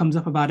thought comes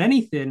up about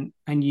anything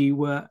and you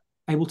were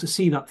able to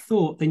see that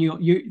thought, then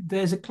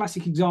there's a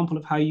classic example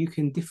of how you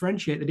can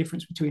differentiate the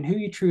difference between who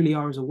you truly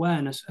are as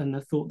awareness and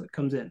the thought that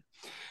comes in.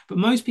 But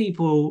most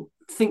people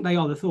think they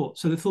are the thought.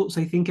 So the thoughts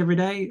they think every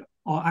day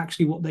are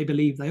actually what they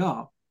believe they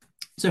are.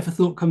 So if a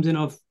thought comes in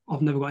of,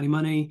 I've never got any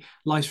money,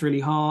 life's really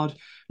hard,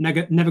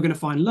 never going to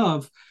find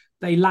love,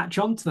 they latch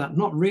onto that,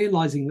 not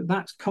realizing that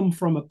that's come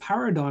from a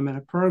paradigm and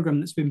a program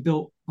that's been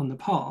built on the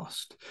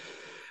past.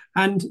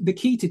 And the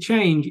key to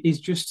change is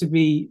just to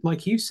be,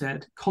 like you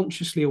said,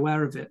 consciously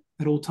aware of it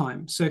at all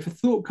times. So if a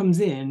thought comes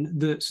in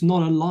that's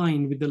not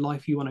aligned with the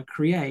life you want to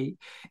create,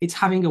 it's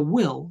having a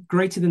will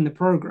greater than the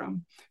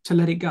program to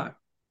let it go.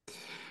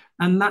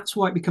 And that's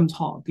why it becomes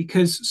hard,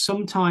 because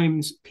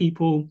sometimes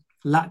people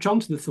latch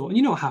onto the thought. And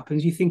you know what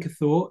happens? You think a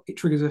thought, it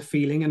triggers a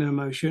feeling and an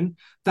emotion.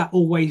 That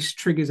always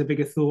triggers a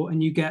bigger thought,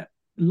 and you get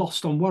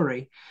lost on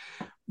worry.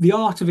 The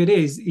art of it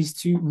is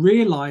to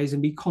realize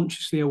and be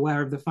consciously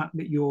aware of the fact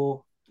that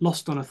you're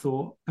lost on a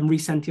thought and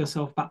recenter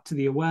yourself back to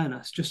the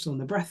awareness, just on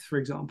the breath, for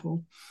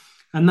example.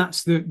 And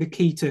that's the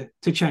key to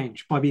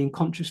change, by being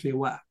consciously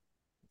aware.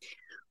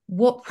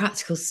 What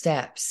practical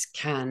steps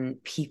can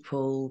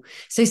people,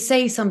 so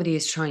say somebody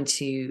is trying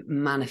to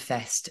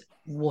manifest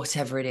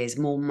whatever it is,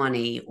 more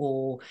money,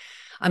 or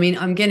I mean,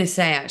 I'm going to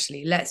say,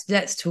 actually,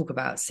 let's talk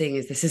about, seeing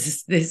as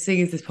this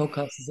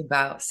podcast is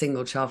about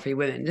single child-free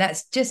women,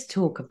 let's just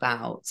talk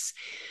about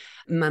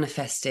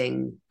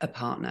manifesting a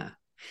partner.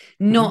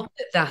 Not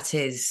that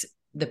is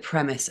the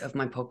premise of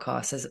my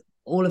podcast, as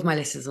all of my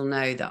listeners will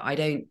know that I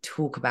don't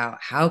talk about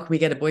how can we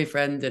get a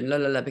boyfriend and la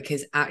la la,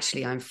 because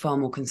actually I'm far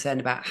more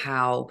concerned about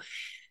how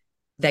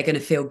they're going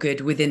to feel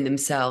good within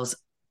themselves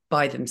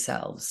by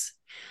themselves.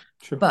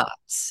 Sure. But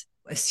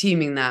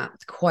assuming that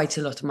quite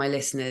a lot of my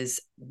listeners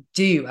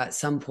do at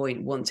some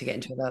point want to get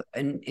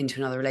into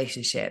another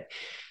relationship,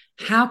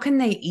 how can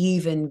they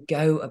even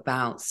go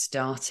about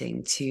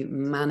starting to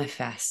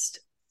manifest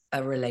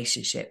a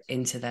relationship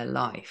into their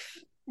life?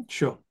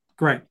 Sure.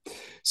 Great.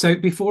 So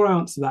before I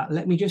answer that,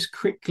 let me just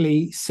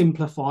quickly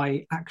simplify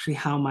actually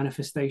how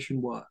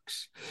manifestation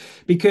works.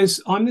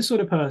 Because I'm the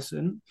sort of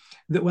person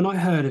that when I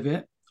heard of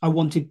it, I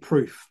wanted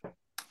proof.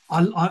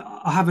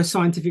 I have a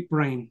scientific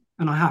brain,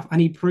 and I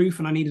need proof,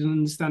 and I need an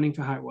understanding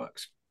for how it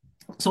works.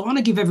 So I want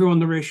to give everyone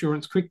the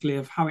reassurance quickly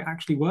of how it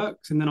actually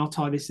works, and then I'll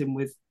tie this in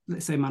with,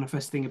 let's say,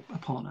 manifesting a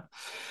partner.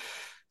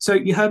 So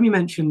you heard me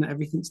mention that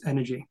everything's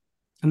energy,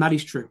 and that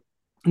is true.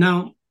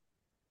 Now,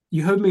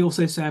 you heard me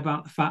also say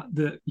about the fact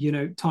that,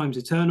 time's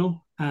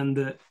eternal, and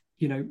that,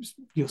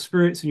 your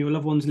spirits and your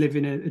loved ones live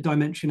in a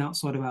dimension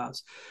outside of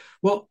ours.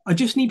 Well, I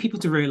just need people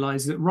to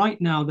realize that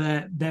right now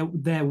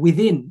they're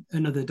within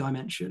another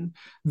dimension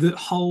that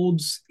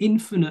holds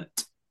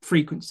infinite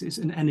frequencies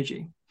and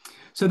energy.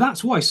 So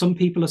that's why some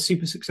people are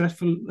super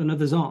successful and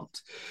others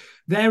aren't.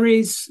 There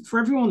is, for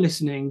everyone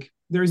listening,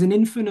 there is an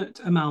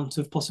infinite amount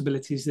of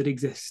possibilities that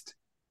exist.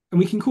 And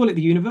we can call it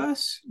the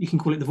universe, you can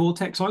call it the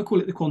vortex, I call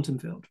it the quantum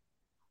field.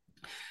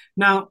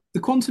 Now, the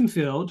quantum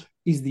field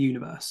is the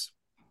universe.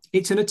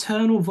 It's an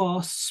eternal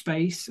vast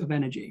space of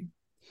energy.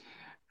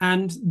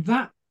 And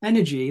that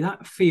energy,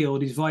 that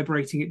field, is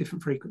vibrating at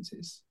different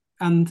frequencies.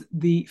 And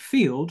the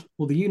field,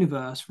 or the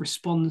universe,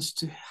 responds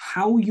to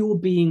how you're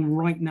being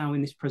right now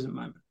in this present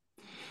moment.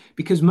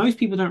 Because most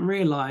people don't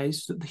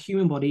realize that the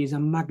human body is a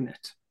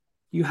magnet.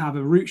 You have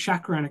a root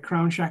chakra and a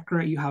crown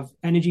chakra, you have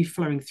energy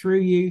flowing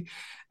through you,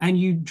 and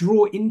you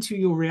draw into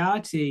your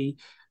reality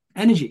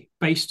energy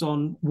based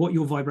on what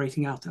you're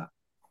vibrating out at.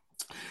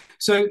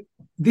 So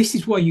this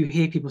is why you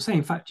hear people say,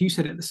 in fact, you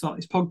said at the start of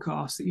this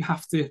podcast, that you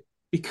have to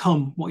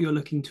become what you're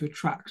looking to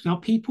attract. Now,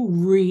 people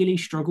really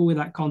struggle with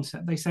that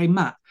concept. They say,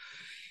 Matt,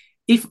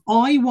 if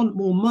I want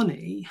more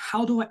money,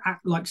 how do I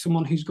act like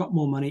someone who's got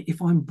more money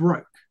if I'm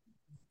broke?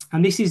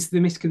 And this is the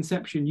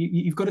misconception.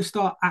 You've got to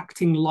start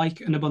acting like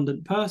an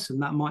abundant person.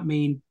 That might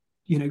mean,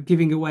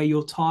 giving away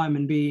your time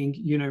and being,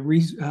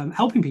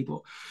 helping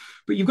people.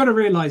 But you've got to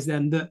realize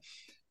then that,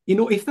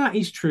 if that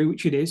is true,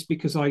 which it is,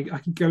 because I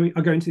go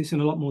into this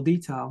in a lot more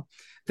detail,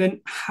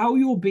 then how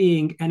you're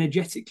being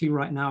energetically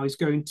right now is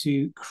going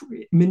to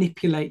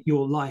manipulate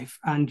your life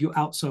and your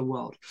outside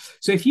world.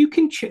 So if you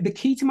can, the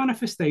key to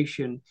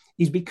manifestation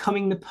is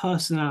becoming the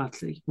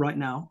personality right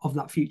now of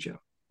that future.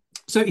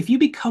 So if you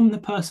become the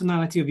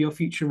personality of your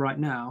future right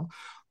now,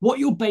 what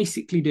you're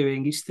basically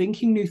doing is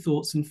thinking new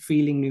thoughts and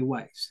feeling new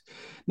ways.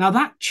 Now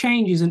that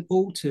changes and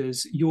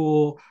alters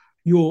your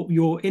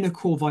inner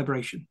core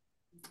vibration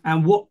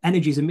and what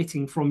energy is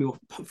emitting from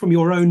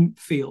your own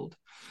field.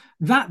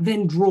 That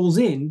then draws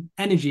in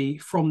energy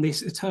from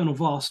this eternal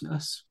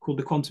vastness called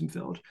the quantum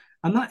field.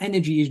 And that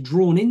energy is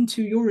drawn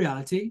into your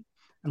reality.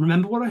 And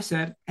remember what I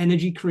said,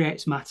 energy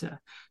creates matter.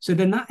 So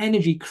then that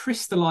energy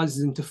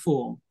crystallizes into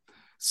form.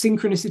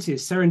 Synchronicities,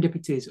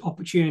 serendipities,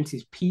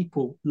 opportunities,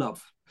 people,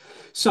 love.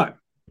 So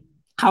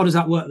how does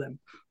that work then?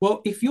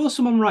 Well, if you're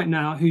someone right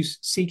now who's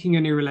seeking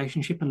a new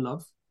relationship and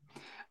love,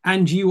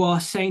 and you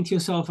are saying to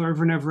yourself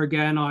over and over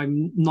again,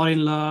 I'm not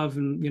in love,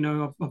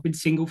 and I've been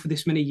single for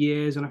this many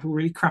years, and I feel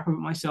really crap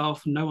about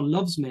myself, and no one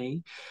loves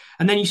me.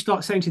 And then you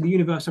start saying to the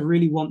universe, I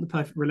really want the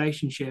perfect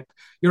relationship.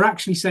 You're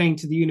actually saying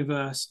to the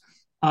universe,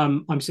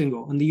 I'm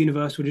single, and the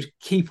universe will just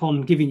keep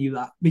on giving you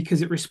that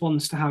because it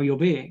responds to how you're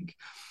being.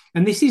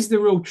 And this is the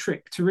real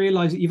trick, to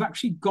realize that you've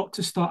actually got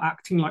to start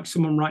acting like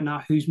someone right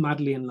now who's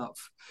madly in love.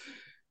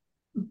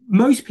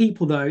 Most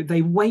people, though,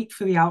 they wait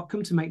for the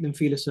outcome to make them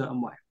feel a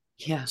certain way.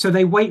 Yeah. So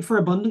they wait for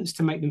abundance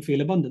to make them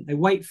feel abundant. They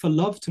wait for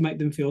love to make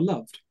them feel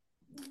loved.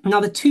 Now,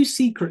 the two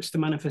secrets to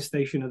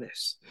manifestation are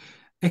this: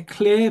 a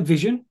clear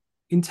vision,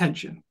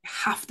 intention. You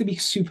have to be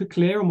super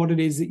clear on what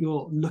it is that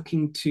you're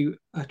looking to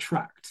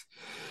attract.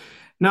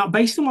 Now,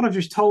 based on what I've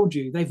just told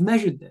you, they've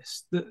measured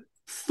this, that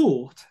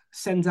thought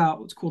sends out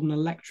what's called an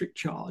electric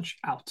charge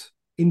out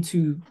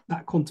into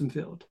that quantum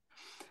field.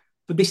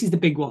 But this is the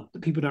big one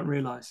that people don't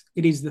realize.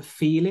 It is the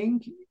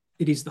feeling,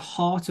 it is the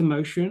heart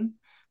emotion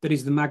that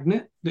is the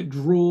magnet that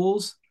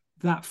draws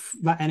that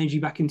energy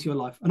back into your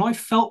life. And I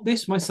felt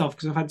this myself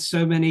because I've had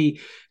so many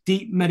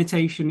deep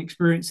meditation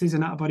experiences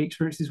and out-of-body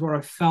experiences where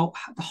I felt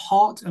the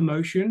heart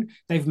emotion,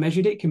 they've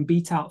measured it, can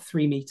beat out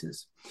 3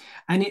 meters.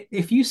 And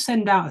if you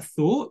send out a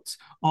thought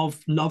of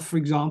love, for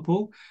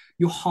example,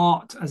 your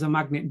heart as a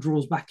magnet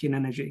draws back in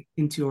energy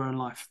into your own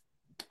life.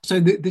 So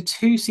the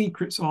two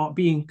secrets are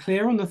being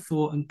clear on the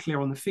thought and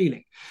clear on the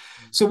feeling.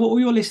 So what all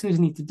your listeners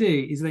need to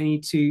do is they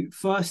need to,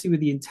 firstly, with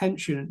the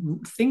intention,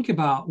 think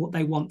about what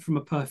they want from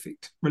a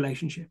perfect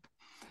relationship.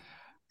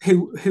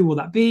 Who will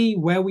that be?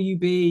 Where will you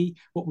be?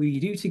 What will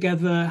you do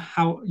together?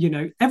 How,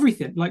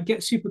 everything. Like,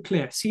 get super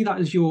clear. See that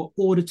as your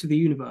order to the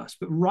universe,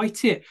 but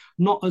write it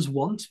not as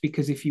want,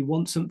 because if you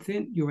want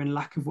something, you're in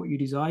lack of what you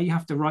desire. You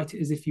have to write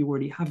it as if you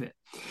already have it.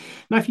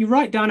 Now, if you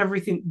write down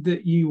everything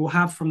that you will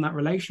have from that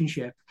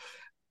relationship,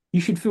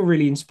 you should feel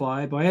really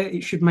inspired by it.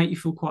 It should make you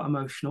feel quite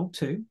emotional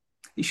too.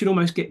 It should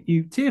almost get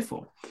you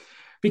tearful,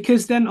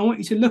 because then I want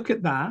you to look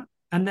at that,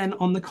 and then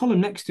on the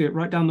column next to it,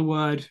 write down the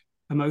word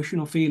emotion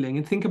or feeling,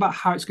 and think about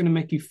how it's going to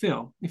make you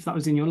feel if that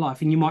was in your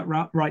life. And you might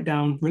write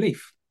down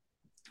relief,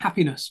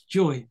 happiness,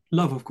 joy,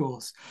 love, of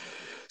course.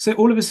 So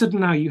all of a sudden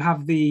now you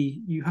have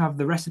the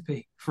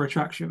recipe for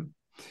attraction.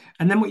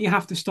 And then what you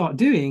have to start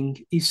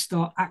doing is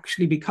start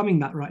actually becoming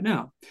that right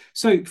now.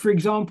 So, for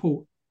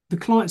example, the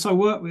clients I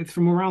work with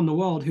from around the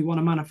world who want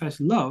to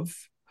manifest love,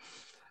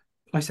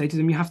 I say to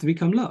them, you have to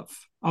become love.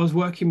 I was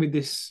working with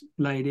this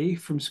lady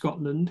from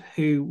Scotland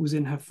who was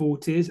in her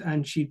 40s,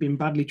 and she'd been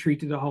badly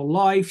treated her whole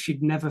life.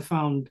 She'd never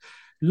found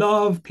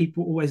love.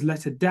 People always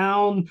let her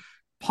down.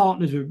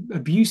 Partners were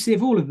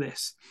abusive, all of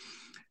this.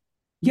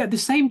 Yet at the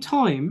same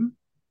time,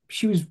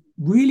 she was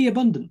really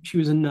abundant. She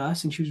was a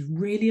nurse and she was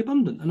really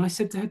abundant. And I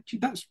said to her,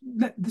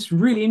 that's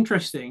really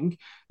interesting.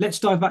 Let's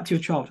dive back to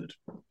your childhood.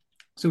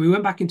 So we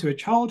went back into her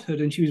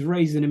childhood, and she was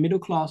raised in a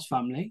middle-class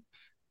family.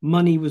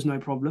 Money was no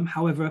problem.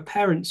 However, her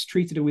parents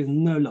treated her with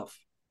no love,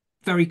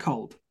 very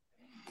cold.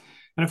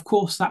 And of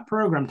course, that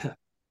programmed her.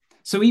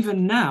 So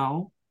even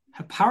now,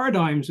 her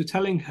programs are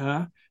telling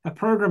her,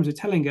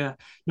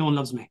 no one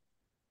loves me.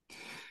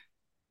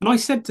 And I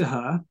said to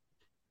her,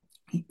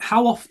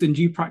 how often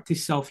do you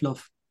practice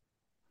self-love?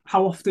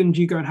 How often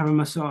do you go and have a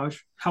massage?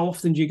 How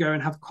often do you go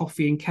and have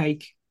coffee and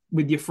cake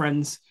with your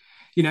friends?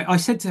 I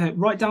said to her,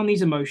 write down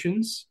these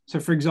emotions. So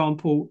for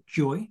example,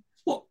 joy.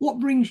 What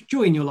brings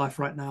joy in your life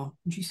right now?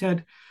 And she said,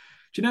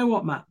 do you know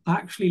what, Matt? I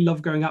actually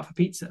love going out for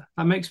pizza.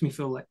 That makes me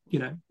feel like,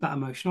 that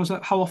emotion. I was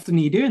like, how often are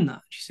you doing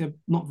that? She said,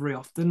 not very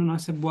often. And I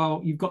said,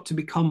 well, you've got to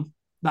become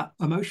that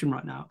emotion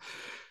right now.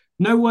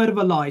 No word of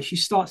a lie. She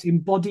starts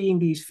embodying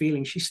these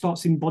feelings. She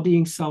starts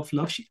embodying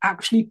self-love. She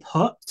actually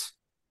put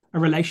a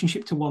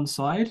relationship to one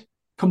side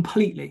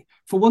completely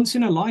for once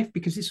in her life,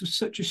 because this was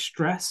such a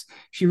stress.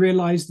 She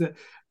realized that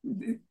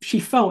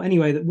she felt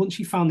anyway that once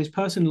she found this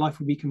person, life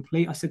would be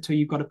complete. I said to her,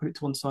 you've got to put it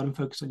to one side and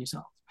focus on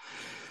yourself.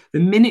 The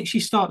minute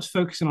she starts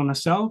focusing on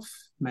herself,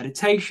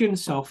 meditation,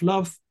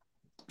 self-love,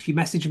 she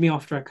messaged me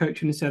after our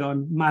coaching and said,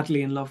 I'm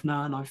madly in love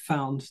now and I've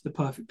found the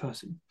perfect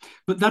person.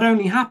 But that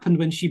only happened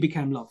when she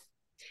became love.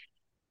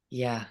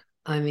 Yeah,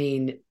 I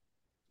mean,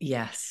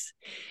 yes.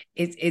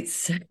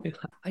 It's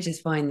I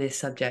just find this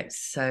subject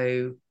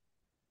so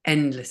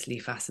endlessly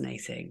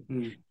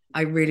fascinating.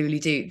 I really, really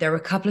do. There are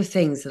a couple of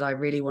things that I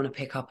really want to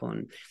pick up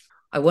on.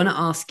 I want to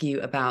ask you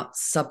about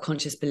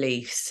subconscious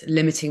beliefs,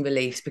 limiting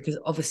beliefs, because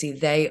obviously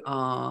they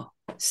are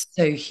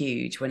so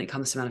huge when it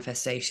comes to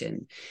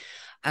manifestation.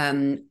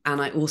 And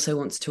I also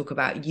want to talk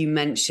about, you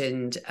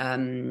mentioned,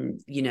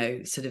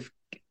 sort of,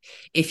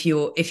 if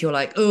you're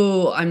like,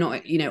 oh, I'm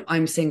not,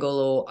 I'm single,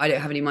 or I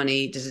don't have any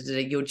money,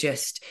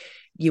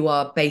 you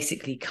are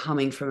basically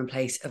coming from a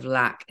place of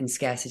lack and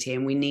scarcity.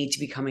 And we need to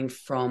be coming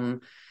from,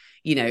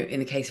 in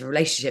the case of a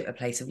relationship, a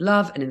place of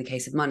love, and in the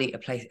case of money,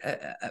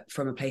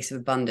 from a place of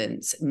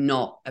abundance,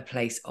 not a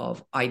place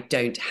of I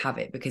don't have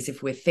it. Because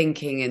if we're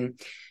thinking and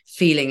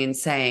feeling and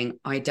saying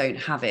I don't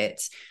have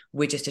it,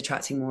 we're just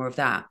attracting more of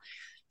that.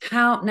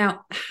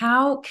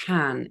 How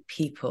can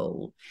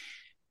people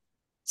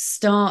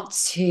start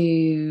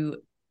to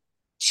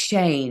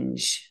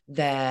change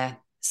their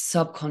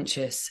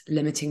subconscious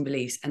limiting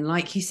beliefs? And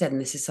like you said,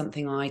 and this is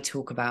something I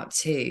talk about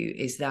too,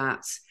 is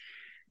that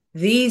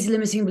these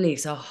limiting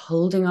beliefs are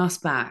holding us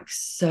back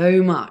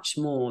so much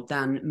more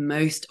than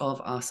most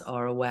of us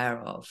are aware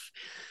of.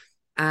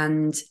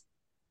 And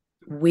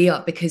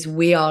because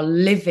we are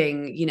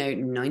living,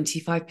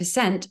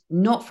 95%,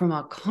 not from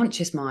our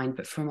conscious mind,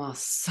 but from our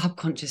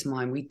subconscious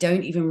mind. We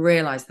don't even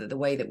realize that the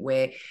way that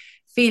we're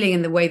feeling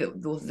and the way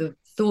that the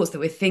thoughts that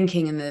we're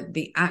thinking and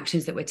the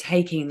actions that we're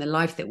taking and the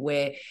life that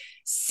we're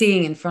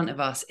seeing in front of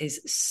us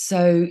is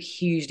so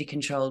hugely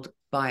controlled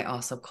by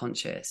our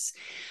subconscious.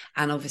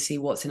 And obviously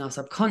what's in our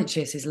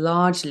subconscious is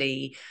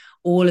largely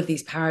all of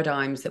these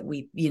paradigms that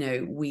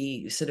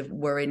we sort of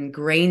were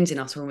ingrained in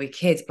us when we were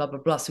kids, blah, blah,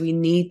 blah. So we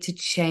need to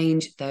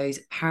change those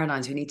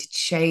paradigms. We need to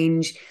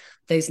change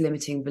those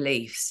limiting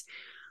beliefs.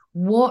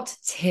 What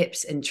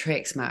tips and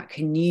tricks, Matt,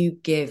 can you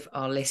give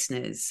our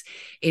listeners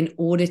in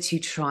order to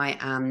try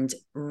and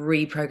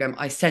reprogram?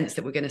 I sense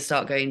that we're going to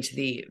start going to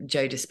the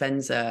Joe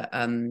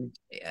Dispenza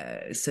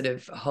sort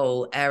of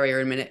whole area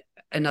in a minute.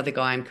 Another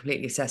guy I'm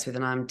completely obsessed with,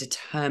 and I'm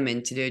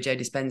determined to do a Joe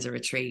Dispenza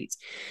retreat,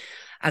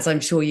 as I'm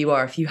sure you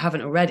are. If you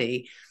haven't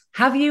already,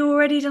 have you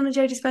already done a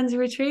Joe Dispenza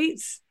retreat?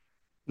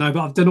 No,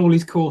 but I've done all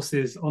these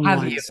courses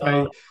online.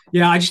 So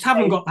yeah, I just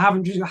haven't got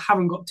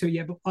to it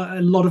yet. But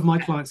a lot of my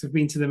clients have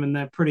been to them, and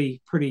they're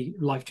pretty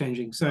life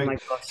changing. So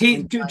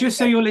just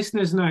so your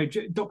listeners know,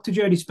 Dr.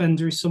 Joe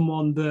Dispenza is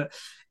someone that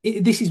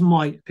this is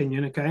my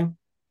opinion. Okay,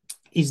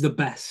 is the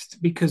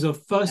best because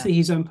of firstly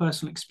his own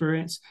personal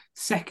experience,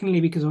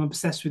 secondly because I'm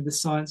obsessed with the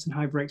science and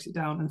how he breaks it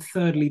down, and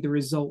thirdly the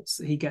results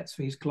that he gets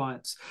for his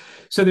clients.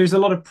 So there's a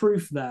lot of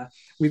proof there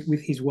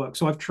with his work.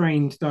 So I've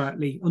trained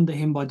directly under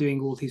him by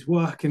doing all his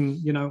work,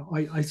 and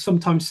I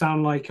sometimes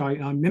sound like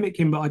I mimic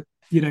him, but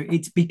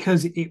it's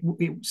because it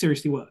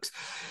seriously works.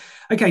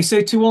 Okay, so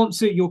to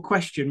answer your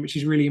question, which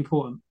is really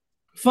important,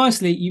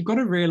 firstly you've got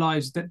to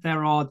realize that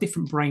there are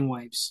different brain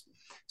waves.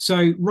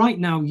 So right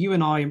now, you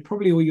and I, and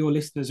probably all your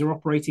listeners, are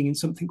operating in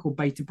something called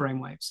beta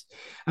brainwaves.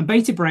 And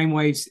beta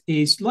brainwaves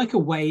is like a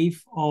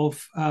wave of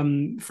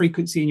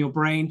frequency in your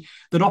brain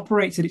that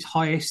operates at its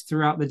highest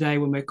throughout the day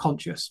when we're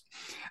conscious.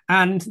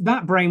 And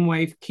that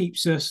brainwave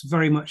keeps us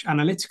very much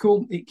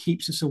analytical. It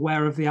keeps us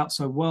aware of the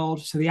outside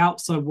world. So the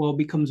outside world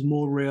becomes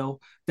more real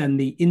than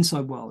the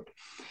inside world.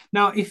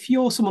 Now, if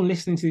you're someone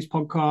listening to this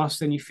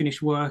podcast and you finish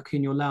work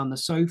and you're lay on the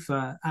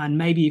sofa, and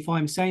maybe if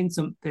I'm saying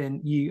something,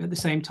 you at the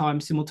same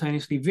time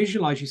simultaneously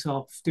visualize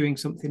yourself doing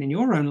something in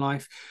your own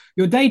life,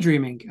 you're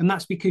daydreaming. And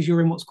that's because you're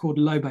in what's called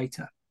low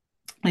beta.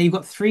 Now, you've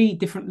got 3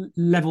 different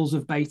levels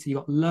of beta. You've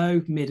got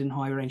low, mid, and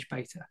high range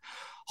beta.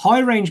 High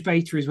range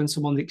beta is when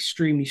someone's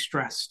extremely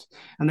stressed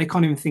and they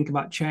can't even think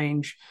about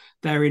change.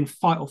 They're in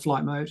fight or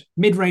flight mode.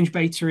 Mid-range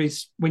beta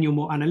is when you're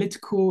more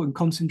analytical and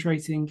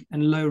concentrating,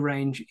 and low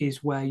range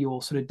is where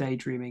you're sort of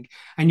daydreaming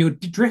and you're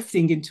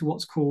drifting into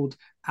what's called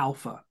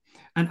alpha.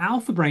 And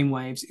alpha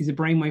brainwaves is a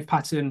brainwave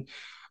pattern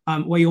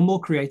where you're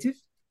more creative.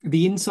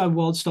 The inside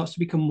world starts to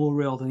become more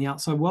real than the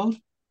outside world.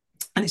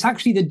 And it's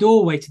actually the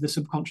doorway to the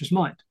subconscious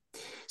mind.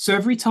 So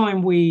every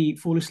time we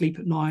fall asleep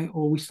at night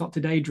or we start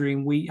to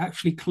daydream, we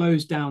actually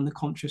close down the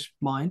conscious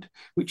mind,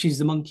 which is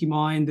the monkey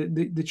mind,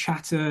 the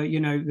chatter,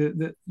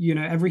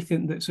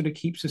 everything that sort of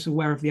keeps us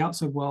aware of the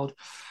outside world.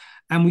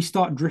 And we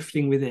start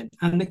drifting within.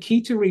 And the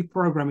key to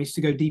reprogram is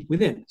to go deep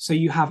within. So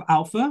you have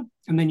alpha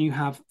and then you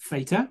have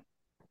theta.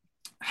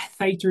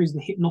 Theta is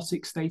the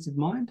hypnotic state of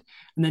mind.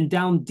 And then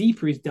down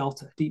deeper is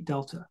delta, deep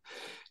delta.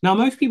 Now,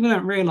 most people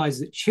don't realize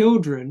that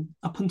children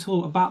up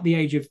until about the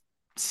age of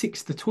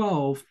 6 to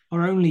 12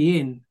 are only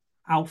in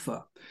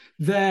alpha.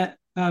 Their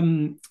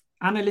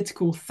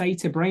analytical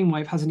theta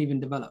brainwave hasn't even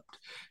developed,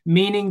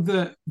 meaning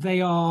that they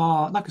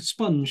are like a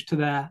sponge to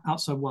their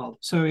outside world.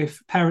 So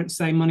if parents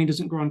say money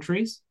doesn't grow on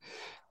trees,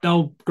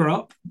 they'll grow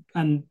up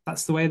and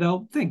that's the way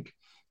they'll think.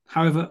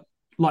 However,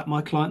 like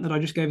my client that I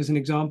just gave as an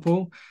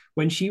example,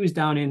 when she was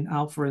down in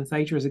alpha and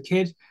theta as a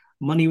kid,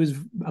 money was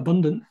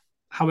abundant.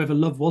 However,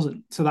 love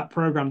wasn't. So that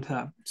programmed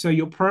her. So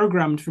you're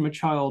programmed from a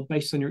child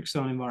based on your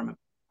external environment.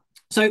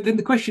 So then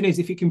the question is,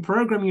 if it can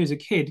program you as a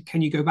kid,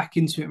 can you go back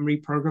into it and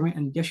reprogram it?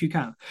 And yes, you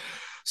can.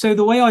 So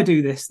the way I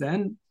do this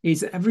then is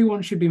that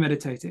everyone should be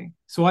meditating.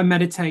 So I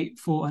meditate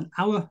for an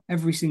hour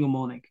every single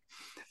morning.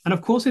 And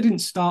of course, I didn't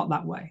start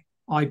that way.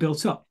 I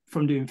built up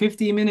from doing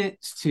 15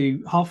 minutes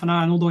to half an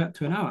hour and all the way up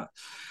to an hour.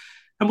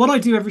 And what I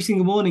do every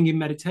single morning in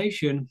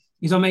meditation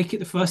is I make it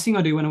the first thing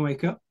I do when I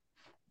wake up.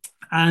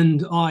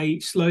 And I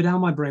slow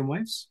down my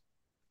brainwaves.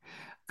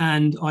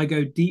 And I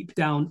go deep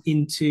down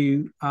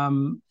into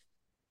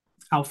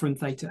alpha and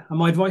theta. And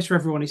my advice for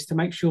everyone is to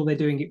make sure they're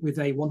doing it with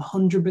a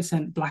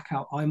 100%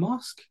 blackout eye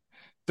mask.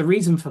 The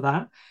reason for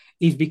that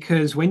is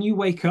because when you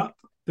wake up,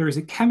 there is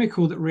a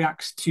chemical that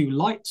reacts to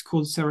light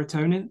called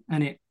serotonin,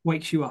 and it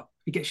wakes you up.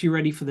 It gets you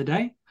ready for the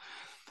day.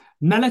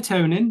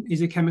 Melatonin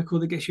is a chemical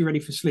that gets you ready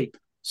for sleep.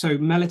 So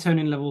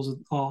melatonin levels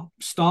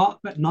start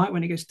at night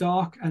when it gets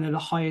dark, and they're the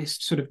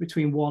highest sort of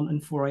between 1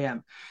 and 4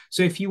 a.m.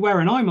 So if you wear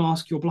an eye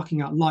mask, you're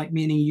blocking out light,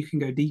 meaning you can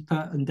go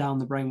deeper and down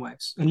the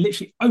brainwaves and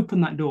literally open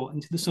that door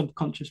into the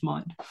subconscious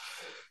mind.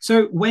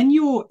 So when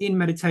you're in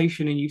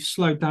meditation and you've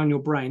slowed down your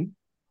brain,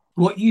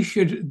 what you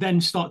should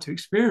then start to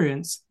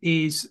experience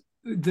is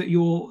that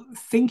your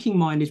thinking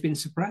mind has been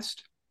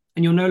suppressed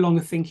and you're no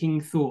longer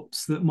thinking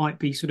thoughts that might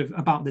be sort of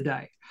about the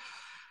day.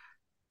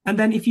 And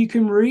then if you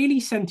can really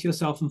center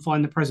yourself and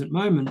find the present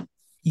moment,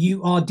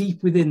 you are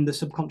deep within the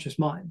subconscious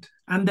mind.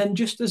 And then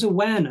just as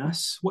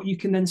awareness, what you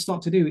can then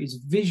start to do is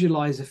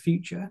visualize a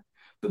future,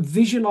 but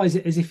visualize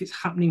it as if it's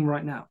happening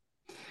right now.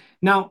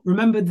 Now,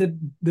 remember,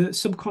 the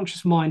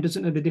subconscious mind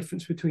doesn't know the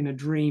difference between a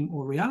dream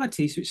or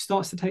reality. So it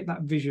starts to take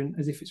that vision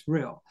as if it's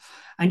real.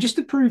 And just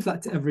to prove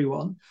that to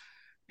everyone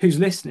who's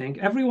listening,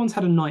 everyone's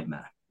had a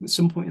nightmare at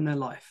some point in their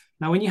life.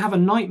 Now, when you have a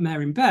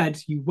nightmare in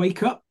bed, you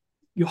wake up,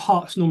 your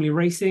heart's normally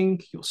racing,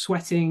 you're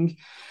sweating,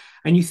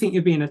 and you think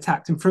you're being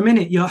attacked. And for a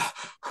minute,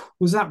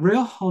 was that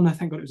real? Oh no,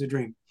 thank God it was a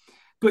dream.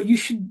 But you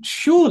should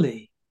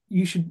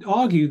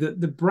argue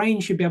that the brain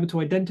should be able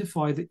to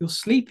identify that you're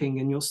sleeping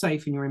and you're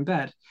safe and you're in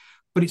bed.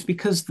 But it's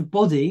because the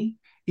body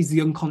is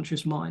the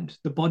unconscious mind.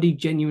 The body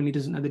genuinely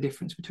doesn't know the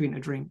difference between a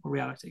dream or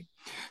reality.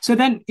 So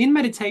then in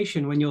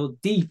meditation, when you're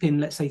deep in,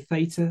 let's say,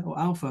 theta or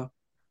alpha,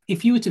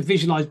 if you were to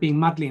visualize being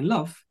madly in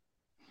love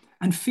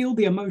and feel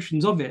the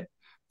emotions of it,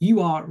 you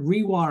are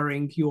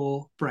rewiring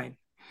your brain.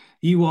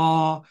 You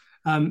are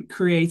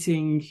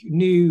creating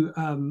new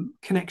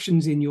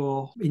connections in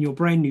your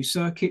brain, new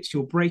circuits.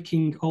 You're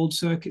breaking old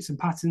circuits and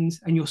patterns,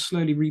 and you're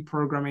slowly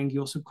reprogramming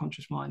your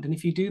subconscious mind. And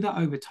if you do that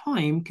over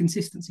time,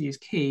 consistency is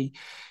key.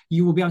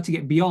 You will be able to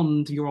get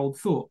beyond your old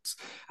thoughts.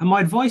 And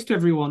my advice to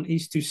everyone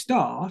is to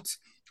start.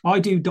 I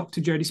do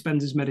Dr. Joe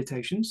Dispenza's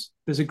meditations.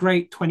 There's a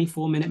great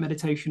 24-minute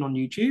meditation on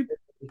YouTube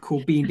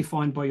called Being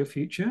Defined by Your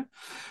Future.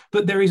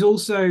 But there is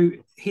also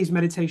his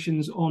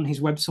meditations on his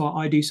website.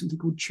 I do something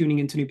called Tuning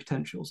into New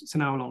Potentials. It's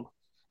an hour long.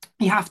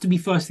 You have to be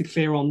firstly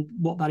clear on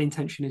what that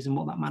intention is and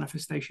what that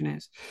manifestation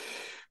is.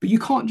 But you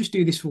can't just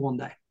do this for one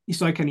day.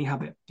 It's like any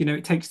habit.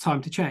 It takes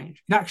time to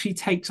change. It actually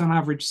takes on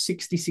average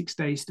 66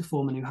 days to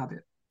form a new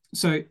habit.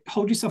 So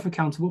hold yourself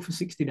accountable for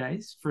 60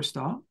 days for a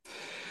start.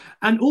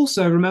 And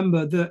also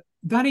remember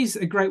that is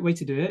a great way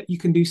to do it. You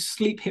can do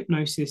sleep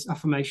hypnosis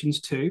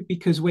affirmations too,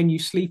 because when you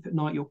sleep at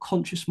night, your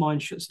conscious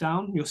mind shuts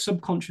down. Your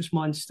subconscious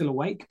mind is still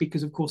awake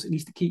because, of course, it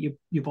needs to keep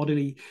your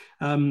bodily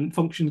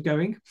functions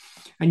going.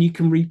 And you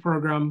can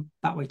reprogram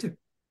that way too.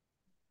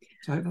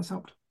 So I hope that's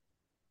helped.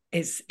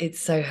 It's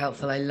so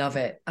helpful. I love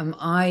it.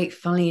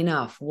 Funnily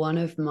enough, one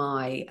of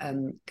my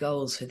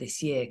goals for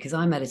this year, because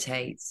I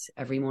meditate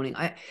every morning.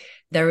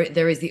 There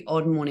is the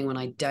odd morning when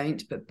I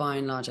don't, but by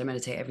and large, I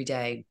meditate every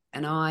day.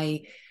 And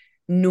I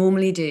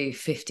normally do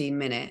 15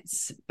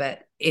 minutes, but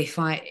if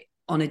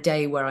on a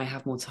day where I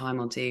have more time,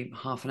 I'll do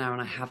half an hour,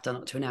 and I have done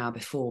up to an hour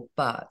before.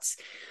 But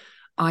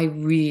I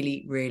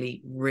really,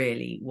 really,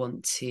 really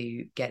want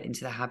to get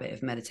into the habit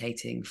of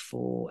meditating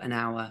for an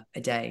hour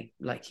a day,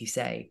 like you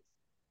say.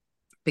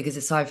 Because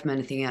aside from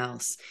anything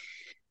else,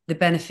 the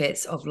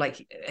benefits of,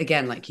 like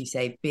you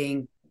say,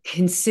 being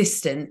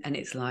consistent, and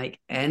it's like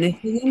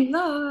anything in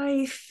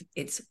life,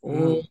 it's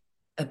all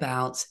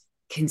about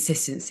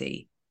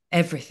consistency.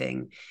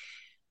 Everything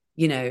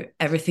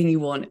you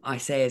want, I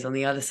say, is on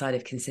the other side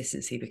of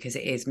consistency, because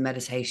it is.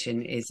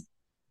 Meditation is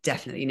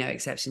definitely no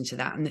exception to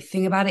that. And the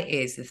thing about it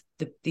is,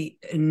 the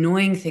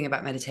annoying thing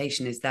about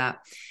meditation is that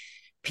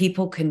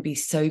people can be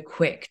so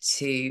quick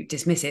to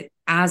dismiss it,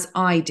 as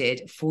I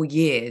did for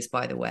years,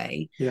 by the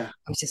way. Yeah.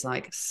 I was just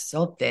like,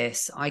 sod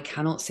this. I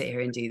cannot sit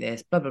here and do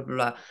this, blah, blah, blah,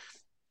 blah.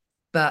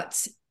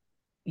 But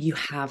you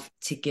have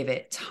to give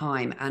it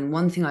time. And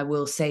one thing I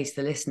will say to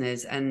the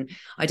listeners, and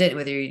I don't know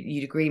whether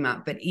you'd agree,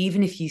 Matt, but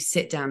even if you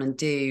sit down and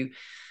do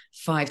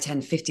 5,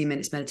 10, 15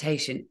 minutes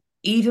meditation,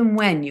 even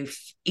when you're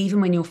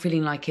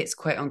feeling like it's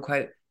quote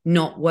unquote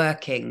not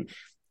working,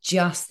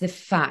 just the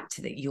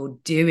fact that you're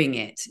doing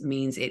it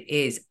means it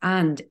is.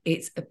 And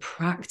it's a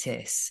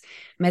practice.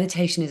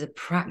 Meditation is a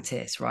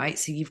practice, right?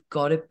 So you've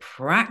got to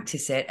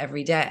practice it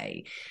every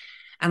day.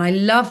 And I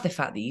love the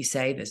fact that you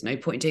say there's no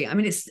point in doing it. I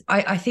mean,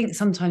 I think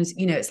sometimes,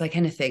 it's like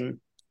anything.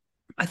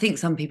 I think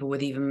some people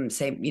would even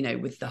say,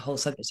 with the whole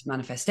subject of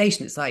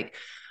manifestation, it's like,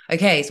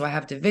 okay, so I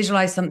have to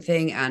visualize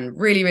something and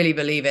really, really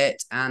believe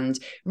it and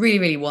really,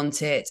 really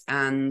want it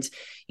and,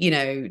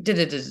 and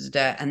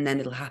then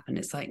it'll happen.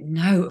 It's like,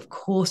 no, of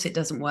course it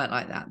doesn't work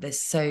like that.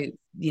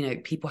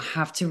 People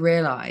have to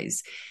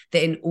realize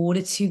that in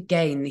order to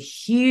gain the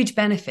huge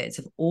benefits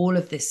of all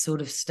of this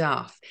sort of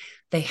stuff,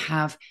 they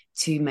have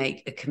to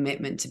make a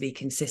commitment to be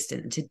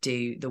consistent and to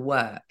do the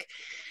work.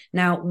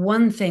 Now,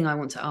 one thing I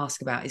want to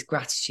ask about is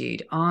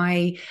gratitude.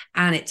 And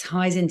it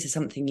ties into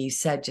something you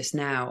said just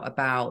now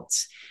about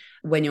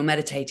when you're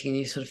meditating and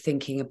you're sort of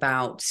thinking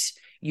about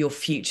your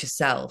future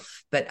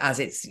self, but as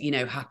it's,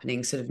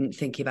 happening, sort of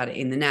thinking about it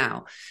in the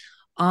now.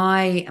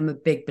 I am a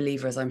big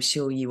believer, as I'm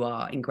sure you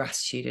are, in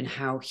gratitude and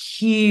how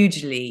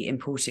hugely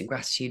important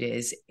gratitude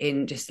is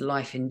in just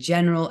life in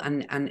general,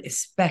 and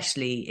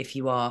especially if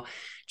you are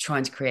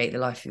trying to create the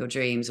life of your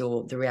dreams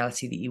or the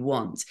reality that you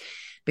want,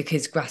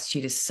 because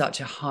gratitude is such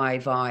a high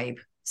vibe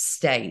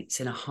state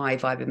and a high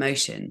vibe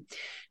emotion.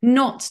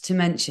 Not to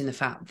mention the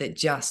fact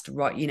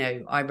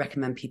that I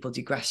recommend people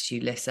do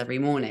gratitude lists every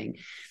morning.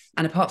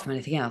 And apart from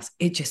anything else,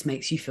 it just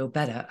makes you feel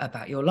better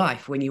about your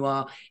life when you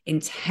are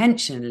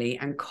intentionally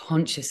and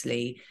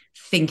consciously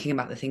thinking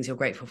about the things you're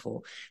grateful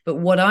for. But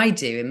what I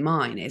do in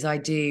mine is I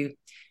do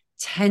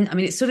 10,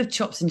 it sort of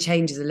chops and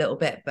changes a little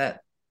bit, but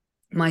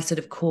my sort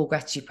of core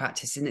gratitude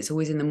practice, and it's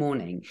always in the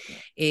morning,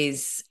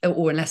 is,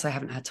 or unless I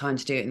haven't had time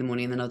to do it in the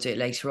morning, and then I'll do it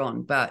later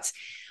on, but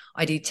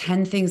I do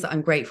 10 things that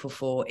I'm grateful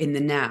for in the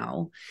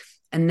now.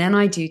 And then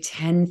I do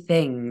 10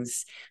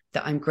 things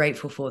that I'm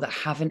grateful for that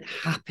haven't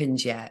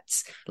happened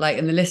yet.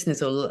 And the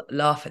listeners will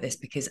laugh at this,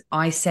 because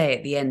I say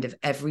at the end of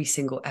every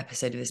single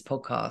episode of this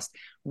podcast,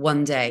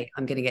 one day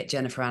I'm going to get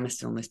Jennifer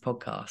Aniston on this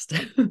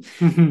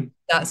podcast.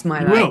 That's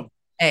my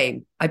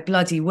aim. I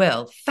bloody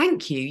will.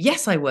 Thank you.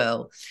 Yes, I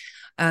will.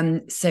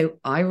 So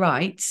I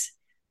write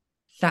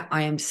that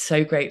I am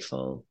so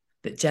grateful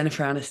that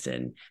Jennifer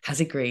Aniston has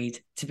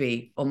agreed to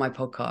be on my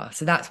podcast.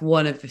 So that's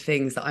one of the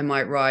things that I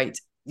might write,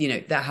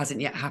 that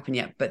hasn't yet happened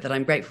yet, but that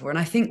I'm grateful for. And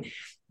I think,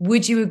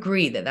 would you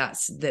agree that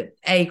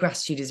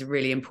gratitude is a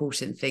really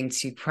important thing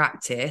to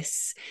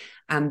practice,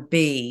 and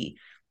B,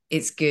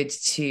 it's good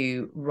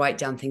to write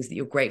down things that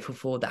you're grateful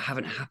for that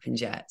haven't happened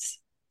yet?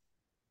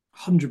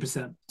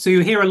 100%. So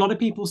you hear a lot of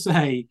people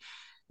say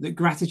that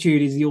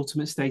gratitude is the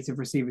ultimate state of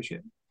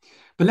receivership.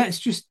 But let's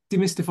just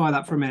demystify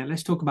that for a minute.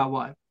 Let's talk about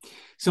why.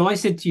 So I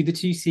said to you, the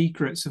two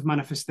secrets of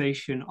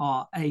manifestation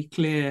are a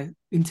clear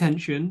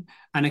intention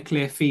and a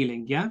clear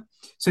feeling. Yeah.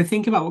 So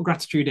think about what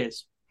gratitude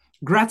is.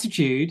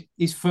 Gratitude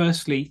is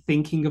firstly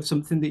thinking of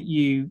something that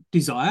you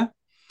desire,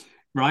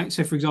 right?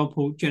 So, for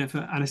example,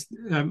 Jennifer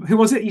Aniston, who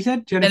was it you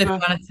said? Jennifer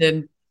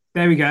Aniston.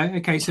 There we go.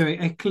 Okay, so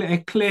a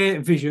clear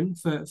vision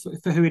for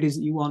who it is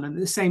that you want. And at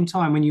the same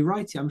time, when you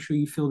write it, I'm sure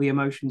you feel the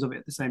emotions of it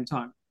at the same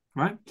time,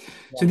 right? Yeah.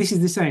 So this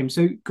is the same.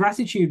 So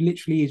gratitude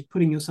literally is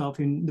putting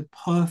yourself in the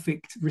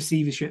perfect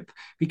receivership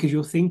because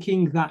you're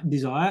thinking that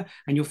desire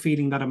and you're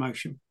feeling that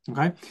emotion.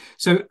 Okay.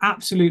 So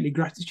absolutely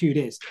gratitude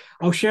is.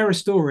 I'll share a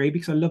story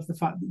because I love the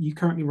fact that you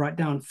currently write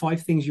down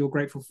 5 things you're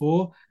grateful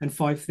for and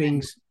 5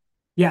 things.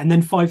 Yeah, and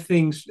then 5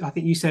 things I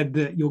think you said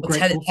that you're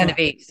grateful 10 for. of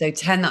each. So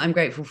 10 that I'm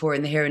grateful for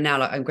in the here and now.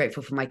 Like I'm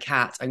grateful for my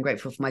cat. I'm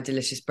grateful for my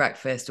delicious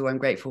breakfast, or I'm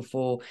grateful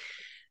for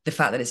the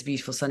fact that it's a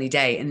beautiful sunny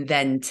day. And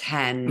then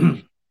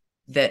 10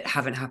 that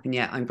haven't happened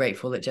yet. I'm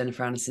grateful that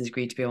Jennifer Aniston's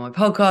agreed to be on my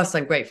podcast.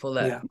 I'm grateful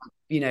that,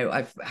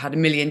 I've had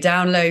 1 million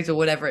downloads or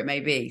whatever it may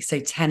be.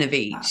 So 10 of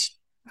each.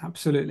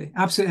 Absolutely.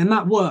 And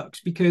that works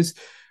because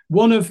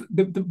one of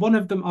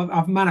them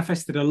I've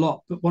manifested a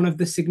lot, but one of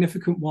the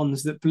significant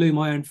ones that blew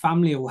my own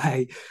family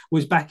away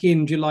was back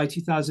in July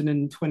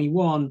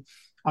 2021.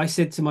 I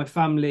said to my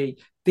family,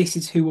 this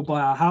is who will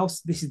buy our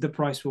house. This is the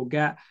price we'll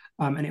get.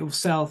 And it will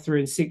sell through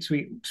in 6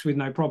 weeks with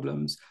no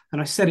problems. And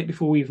I said it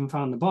before we even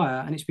found the buyer.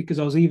 And it's because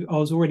I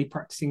was already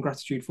practicing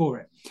gratitude for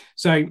it.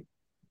 So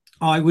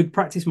I would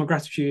practice my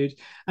gratitude.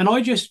 And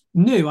I just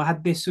knew I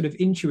had this sort of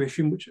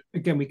intuition, which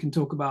again, we can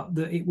talk about,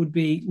 that it would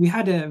be, we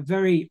had a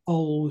very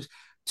old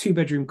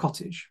 2-bedroom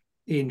cottage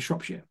in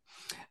Shropshire.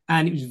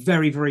 And it was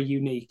very, very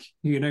unique,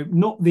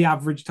 not the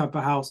average type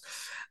of house.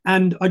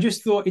 And I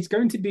just thought it's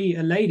going to be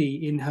a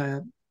lady in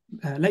her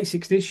late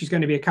 60s. She's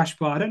going to be a cash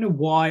buyer. I don't know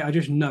why. I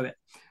just know it.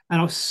 And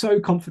I was so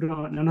confident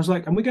on it. And I was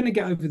like, and we're going to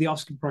get over the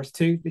asking price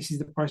too. This is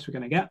the price we're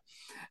going to get.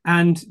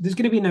 And there's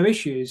going to be no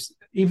issues,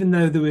 even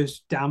though there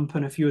was damp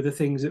and a few other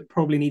things that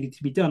probably needed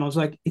to be done. I was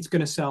like, it's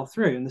going to sell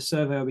through and the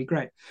survey will be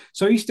great.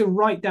 So I used to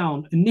write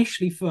down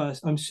initially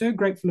first, I'm so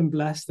grateful and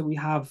blessed that we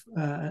have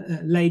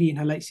a lady in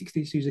her late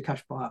 60s who's a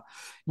cash buyer.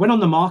 Went on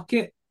the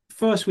market.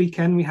 First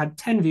weekend, we had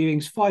 10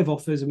 viewings, 5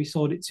 offers, and we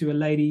sold it to a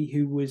lady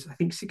who was, I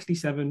think,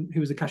 67, who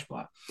was a cash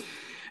buyer.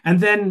 And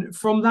then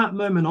from that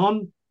moment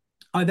on,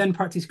 I then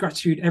practice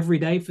gratitude every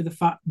day for the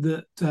fact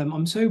that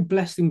I'm so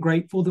blessed and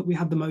grateful that we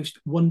had the most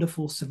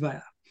wonderful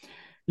surveyor.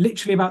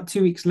 Literally about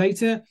 2 weeks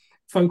later,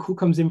 phone call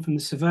comes in from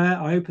the surveyor.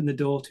 I opened the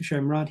door to show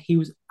him around. He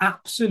was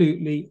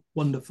absolutely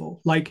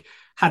wonderful. Like,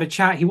 had a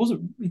chat. He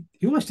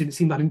almost didn't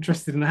seem that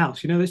interested in the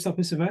house, those type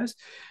of surveyors.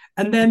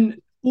 And then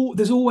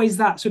there's always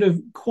that sort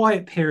of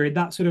quiet period,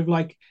 that sort of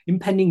like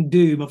impending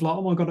doom of like,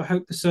 oh my God, I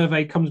hope the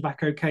survey comes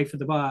back okay for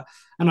the buyer.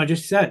 And I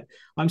just said,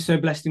 I'm so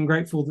blessed and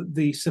grateful that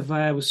the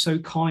surveyor was so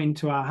kind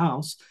to our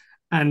house.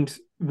 And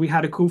we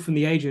had a call from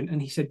the agent and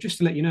he said, just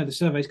to let you know, the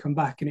survey's come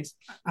back and it's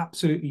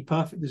absolutely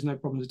perfect. There's no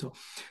problems at all.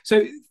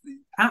 So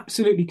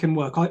absolutely can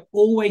work. I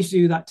always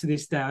do that to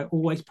this day. I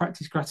always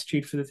practice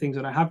gratitude for the things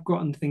that I have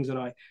got and things that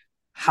I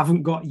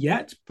haven't got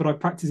yet, but I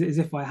practice it as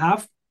if I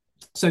have.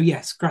 So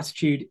yes,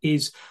 gratitude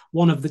is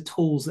one of the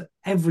tools that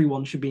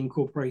everyone should be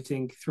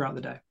incorporating throughout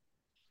the day.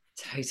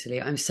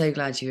 Totally. I'm so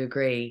glad you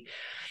agree.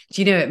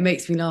 Do you know, it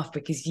makes me laugh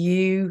because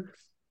you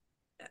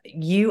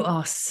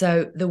are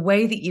so, the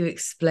way that you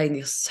explain,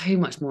 you're so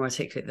much more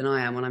articulate than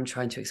I am when I'm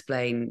trying to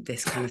explain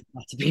this kind of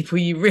stuff to people.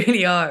 You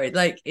really are.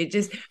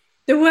 The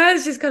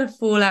words just kind of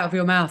fall out of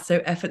your mouth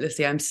so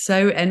effortlessly. I'm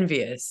so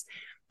envious,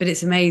 but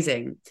it's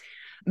amazing.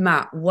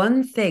 Matt,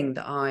 one thing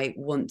that I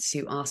want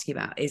to ask you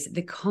about is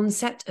the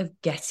concept of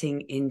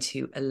getting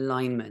into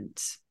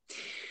alignment.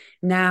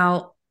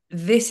 Now,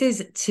 this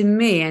is, to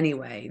me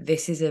anyway,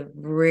 this is a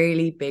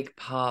really big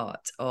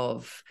part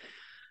of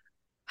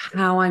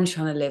how I'm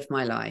trying to live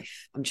my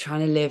life. I'm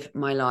trying to live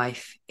my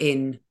life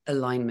in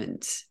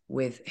alignment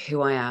with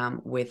who I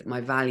am, with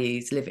my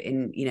values, live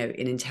in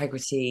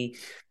integrity,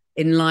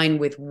 in line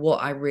with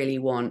what I really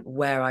want,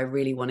 where I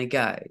really want to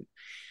go.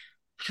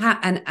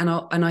 And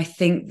I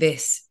think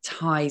this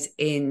ties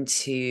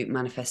into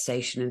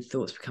manifestation and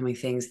thoughts becoming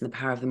things and the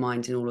power of the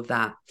mind and all of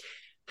that.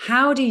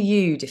 How do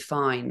you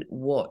define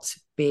what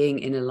being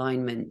in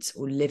alignment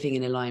or living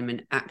in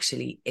alignment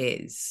actually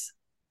is?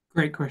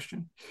 Great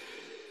question.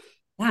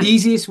 Thanks. The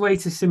easiest way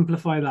to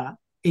simplify that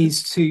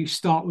is to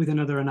start with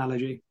another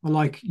analogy. I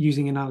like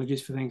using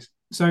analogies for things.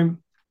 So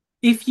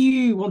if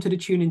you wanted to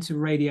tune into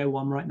Radio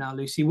 1 right now,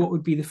 Lucy, what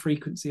would be the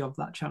frequency of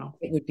that channel?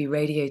 It would be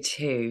Radio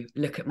 2.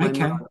 Look at my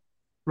mom.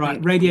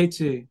 Right, Radio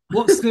 2.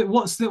 What's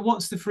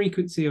the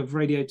frequency of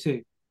Radio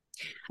 2?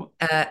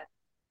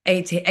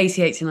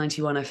 88 to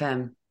 91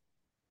 FM.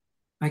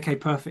 Okay,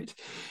 perfect.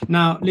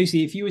 Now,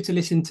 Lucy, if you were to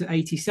listen to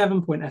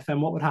 87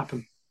 FM, what would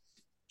happen?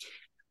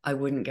 I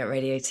wouldn't get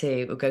Radio 2.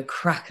 It would go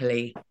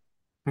crackly.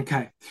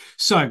 Okay.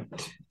 So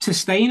to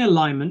stay in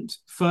alignment,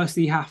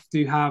 firstly, you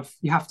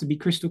have to be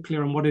crystal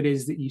clear on what it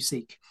is that you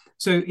seek.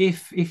 So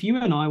if you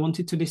and I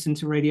wanted to listen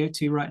to Radio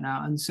 2 right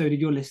now, and so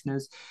did your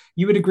listeners,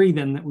 you would agree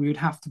then that we would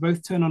have to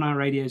both turn on our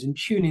radios and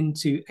tune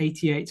into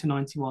 88 to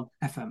 91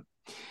 FM.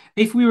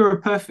 If we were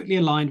perfectly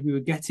aligned, we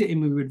would get it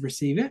and we would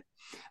receive it.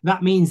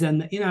 That means then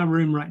that in our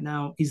room right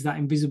now is that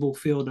invisible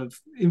field of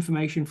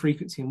information,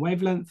 frequency, and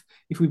wavelength.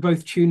 If we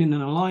both tune in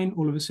and align,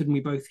 all of a sudden we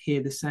both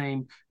hear the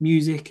same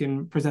music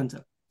and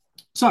presenter.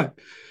 So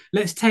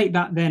let's take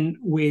that then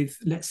with,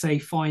 let's say,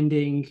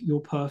 finding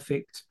your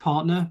perfect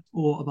partner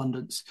or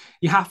abundance.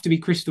 You have to be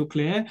crystal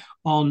clear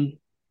on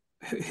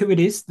who it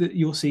is that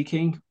you're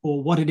seeking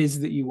or what it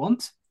is that you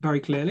want very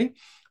clearly,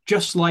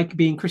 just like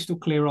being crystal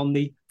clear on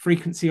the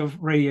frequency of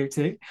Radio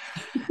 2.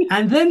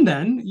 And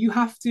then you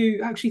have to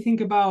actually think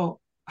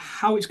about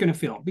how it's going to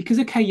feel. Because,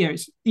 okay, yeah,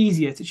 it's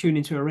easier to tune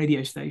into a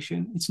radio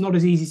station. It's not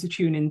as easy to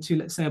tune into,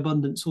 let's say,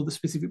 abundance or the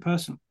specific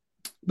person.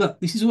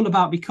 But this is all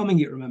about becoming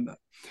it, remember.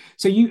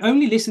 So you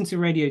only listen to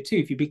Radio 2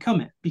 if you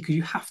become it, because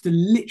you have to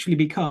literally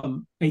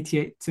become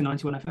 88 to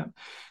 91 FM.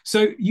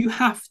 So you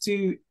have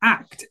to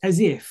act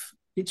as if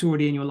it's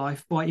already in your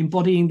life by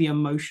embodying the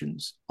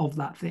emotions of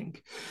that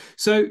thing.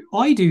 So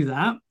I do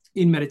that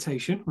in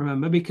meditation,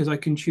 remember, because I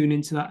can tune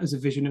into that as a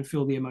vision and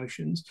feel the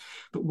emotions.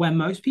 But where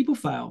most people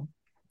fail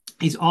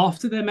is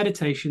after their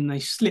meditation, they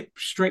slip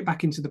straight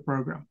back into the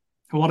program.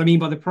 And what I mean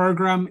by the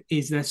program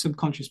is their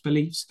subconscious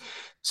beliefs.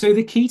 So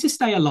the key to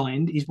stay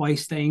aligned is by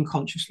staying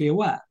consciously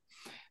aware.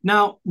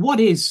 Now, what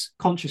is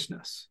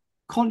consciousness?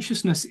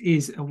 Consciousness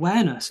is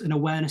awareness, and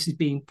awareness is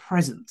being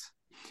present.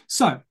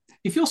 So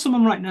if you're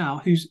someone right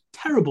now who's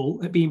terrible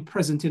at being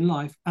present in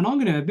life, and I'm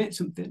going to admit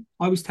something,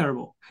 I was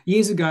terrible.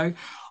 Years ago,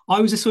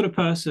 I was the sort of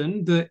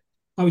person that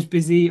I was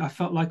busy. I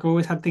felt like I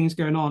always had things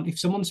going on. If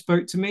someone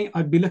spoke to me,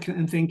 I'd be looking at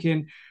them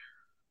thinking,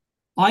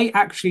 I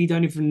actually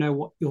don't even know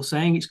what you're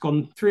saying. It's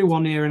gone through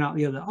one ear and out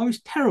the other. I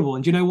was terrible.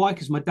 And do you know why?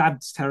 Because my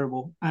dad's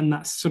terrible. And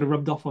that's sort of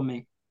rubbed off on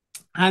me.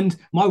 And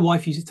my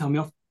wife used to tell me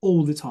off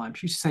all the time.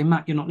 She used to say,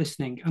 Matt, you're not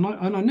listening. And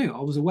I knew,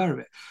 I was aware of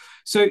it.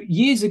 So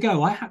years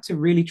ago, I had to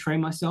really train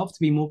myself to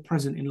be more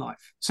present in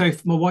life. So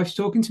if my wife's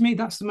talking to me,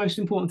 that's the most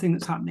important thing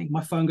that's happening.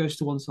 My phone goes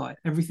to one side.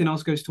 Everything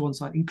else goes to one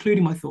side,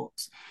 including my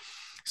thoughts.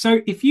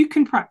 So if you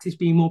can practice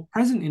being more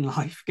present in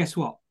life, guess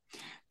what?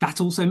 That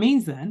also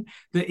means then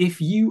that if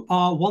you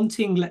are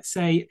wanting, let's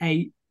say,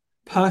 a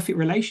perfect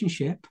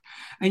relationship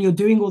and you're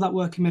doing all that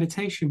work in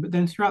meditation, but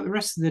then throughout the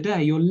rest of the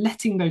day, you're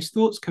letting those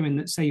thoughts come in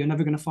that say you're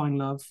never going to find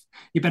love,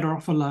 you're better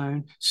off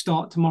alone,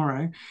 start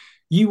tomorrow,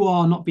 you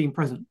are not being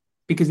present.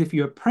 Because if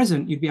you were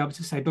present, you'd be able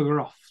to say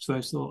bugger off to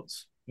those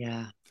thoughts.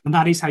 Yeah. And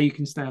that is how you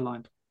can stay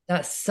aligned.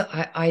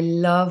 I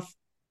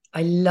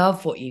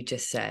love what you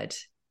just said.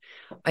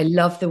 I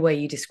love the way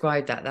you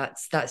describe that.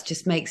 That's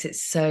just makes it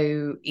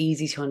so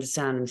easy to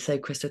understand and so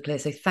crystal clear.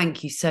 So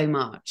thank you so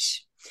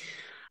much.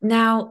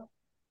 Now,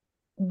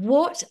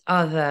 what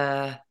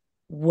other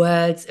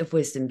words of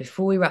wisdom,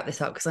 before we wrap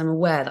this up, because I'm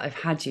aware that I've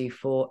had you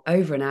for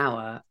over an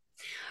hour,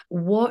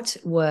 what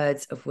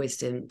words of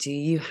wisdom do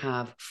you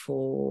have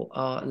for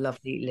our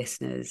lovely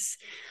listeners?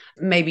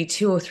 Maybe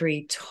 2 or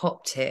 3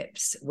 top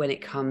tips when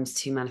it comes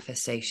to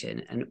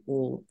manifestation and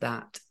all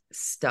that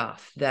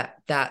stuff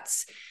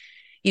that's,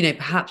 you know,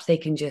 perhaps they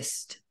can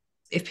just,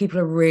 if people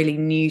are really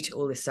new to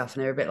all this stuff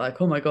and they're a bit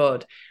like, oh my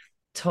God,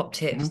 top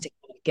tips to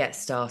get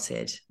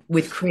started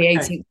with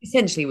creating,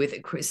 essentially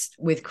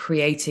with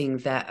creating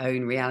their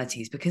own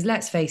realities. Because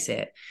let's face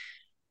it,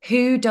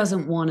 who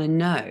doesn't want to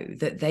know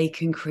that they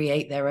can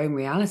create their own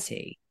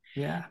reality?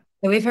 Yeah.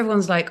 So if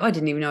everyone's like, I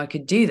didn't even know I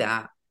could do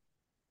that,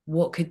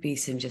 what could be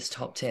some just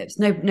top tips?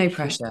 No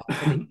pressure.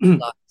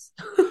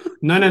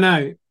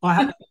 No.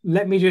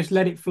 Let me just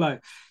let it flow.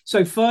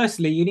 So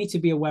firstly, you need to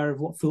be aware of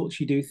what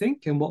thoughts you do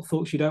think and what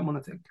thoughts you don't want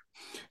to think.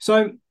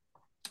 So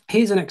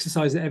here's an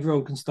exercise that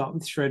everyone can start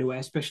with straight away,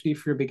 especially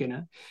if you're a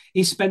beginner,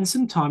 is spend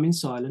some time in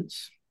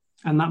silence.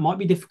 And that might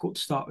be difficult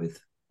to start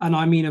with. And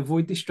I mean,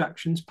 avoid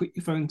distractions, put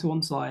your phone to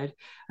one side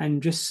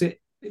and just sit,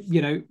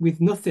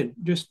 with nothing,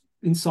 just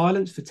in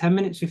silence for 10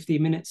 minutes,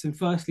 15 minutes. And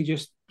firstly,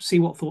 just see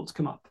what thoughts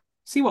come up.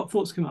 See what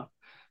thoughts come up.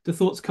 The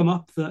thoughts come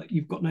up that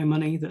you've got no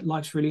money, that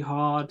life's really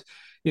hard,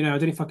 I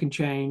don't know if I can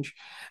change,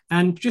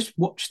 and just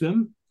watch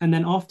them. And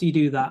then after you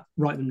do that,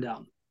 write them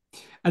down.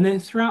 And then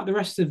throughout the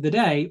rest of the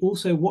day,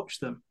 also watch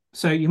them.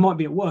 So you might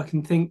be at work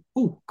and think,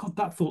 oh God,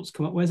 that thought's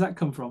come up. Where's that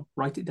come from?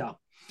 Write it down.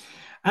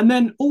 And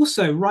then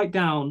also write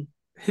down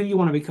who you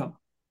want to become.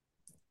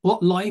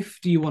 What life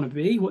do you want to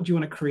be? What do you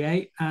want to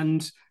create?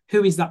 And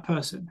who is that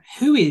person?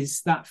 Who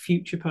is that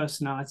future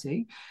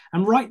personality?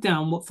 And write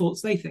down what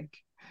thoughts they think.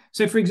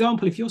 So, for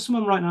example, if you're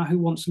someone right now who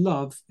wants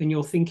love and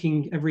you're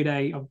thinking every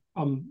day,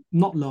 I'm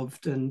not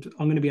loved and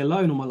I'm going to be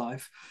alone all my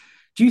life,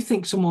 do you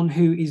think someone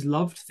who is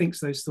loved thinks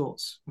those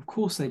thoughts? Of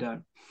course they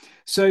don't.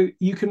 So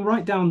you can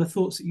write down the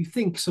thoughts that you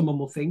think someone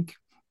will think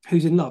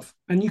who's in love.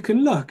 And you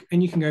can look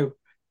and you can go,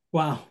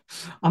 wow,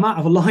 I'm out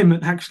of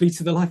alignment actually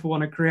to the life I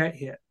want to create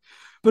here.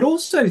 But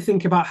also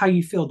think about how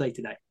you feel day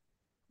to day.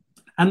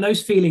 And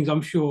those feelings,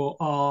 I'm sure,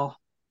 are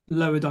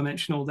lower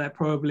dimensional. They're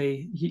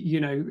probably,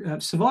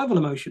 survival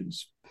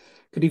emotions,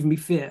 could even be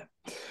fear.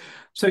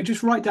 So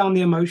just write down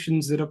the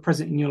emotions that are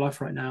present in your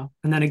life right now.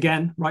 And then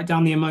again, write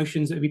down the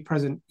emotions that would be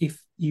present if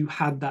you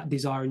had that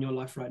desire in your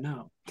life right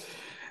now.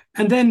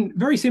 And then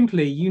very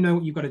simply, you know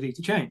what you've got to do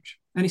to change.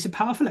 And it's a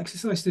powerful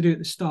exercise to do at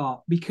the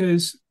start,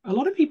 because a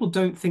lot of people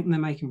don't think they're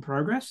making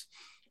progress.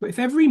 But if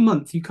every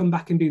month you come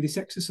back and do this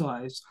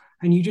exercise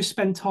and you just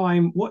spend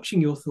time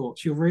watching your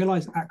thoughts, you'll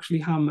realize actually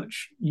how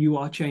much you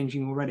are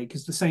changing already,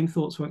 because the same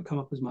thoughts won't come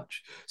up as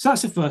much. So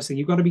that's the first thing.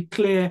 You've got to be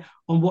clear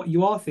on what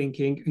you are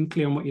thinking and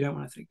clear on what you don't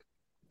want to think.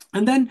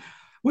 And then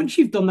once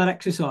you've done that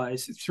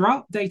exercise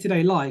throughout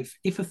day-to-day life,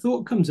 if a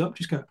thought comes up,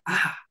 just go,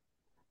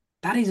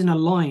 that isn't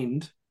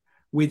aligned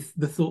with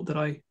the thought that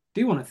I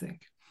do want to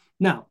think.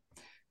 Now,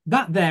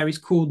 that there is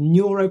called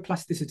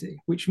neuroplasticity,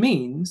 which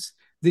means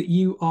that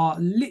you are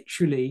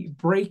literally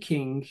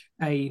breaking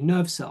a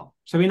nerve cell.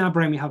 So in our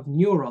brain, we have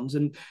neurons,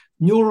 and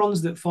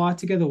neurons that fire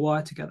together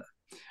wire together.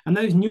 And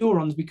those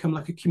neurons become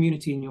like a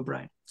community in your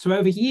brain. So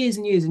over years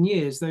and years and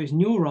years, those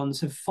neurons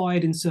have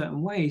fired in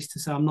certain ways to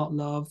say, I'm not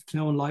loved,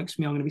 no one likes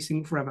me, I'm going to be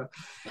single forever.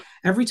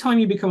 Every time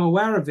you become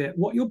aware of it,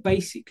 what you're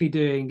basically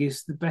doing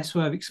is, the best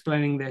way of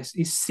explaining this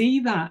is, see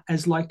that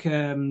as like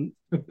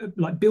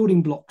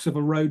building blocks of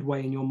a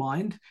roadway in your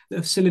mind that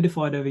have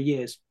solidified over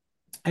years.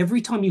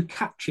 Every time you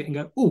catch it and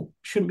go, oh,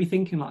 shouldn't be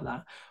thinking like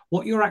that,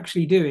 what you're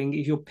actually doing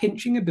is you're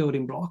pinching a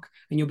building block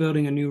and you're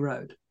building a new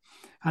road.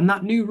 And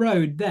that new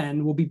road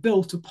then will be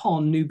built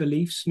upon new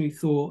beliefs, new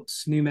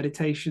thoughts, new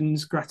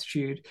meditations,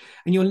 gratitude.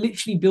 And you're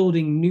literally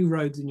building new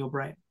roads in your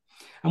brain.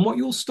 And what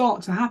you'll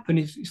start to happen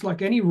is, it's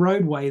like any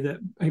roadway that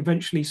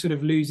eventually sort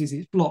of loses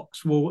its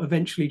blocks will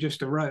eventually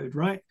just erode,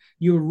 right?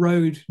 You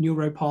erode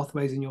neural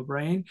pathways in your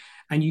brain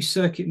and you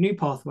circuit new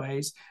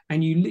pathways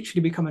and you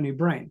literally become a new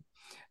brain.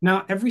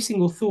 Now, every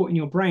single thought in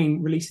your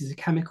brain releases a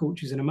chemical,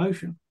 which is an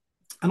emotion.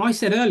 And I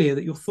said earlier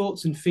that your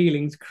thoughts and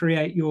feelings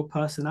create your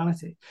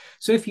personality.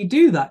 So if you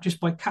do that just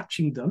by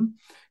catching them,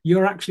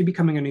 you're actually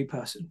becoming a new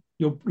person.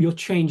 You're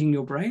changing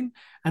your brain.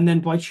 And then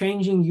by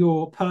changing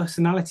your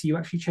personality, you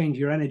actually change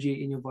your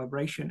energy and your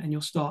vibration, and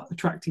you'll start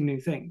attracting new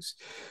things.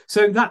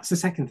 So that's the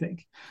second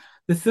thing.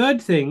 The third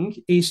thing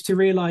is to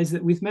realize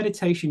that with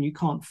meditation, you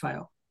can't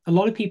fail. A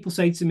lot of people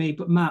say to me,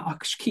 but Matt, I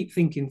just keep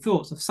thinking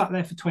thoughts. I've sat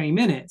there for 20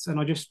 minutes and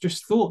I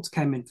just thoughts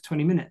came in for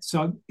 20 minutes.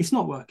 So it's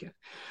not working.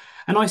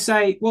 And I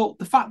say, well,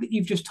 the fact that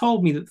you've just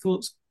told me that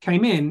thoughts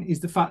came in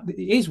is the fact that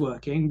it is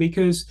working,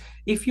 because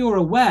if you're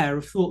aware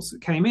of thoughts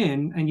that came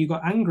in and you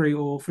got angry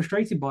or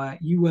frustrated by it,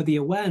 you were the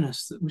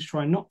awareness that was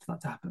trying not for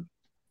that to happen.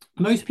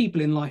 Most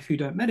people in life who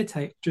don't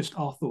meditate just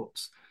are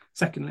thoughts,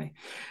 secondly.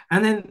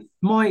 And then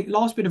my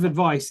last bit of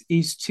advice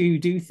is to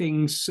do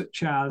things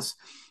such as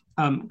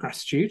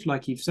gratitude,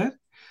 like you've said,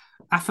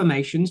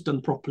 affirmations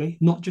done properly,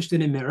 not just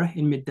in a mirror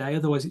in midday,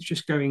 otherwise it's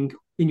just going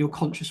in your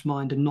conscious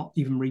mind and not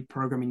even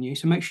reprogramming you.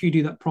 So make sure you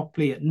do that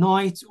properly at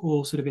night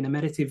or sort of in a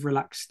meditative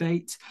relaxed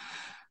state.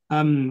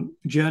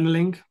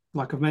 Journaling,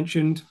 like I've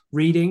mentioned,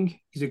 reading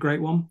is a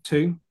great one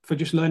too for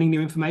just learning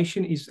new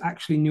information. Is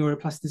actually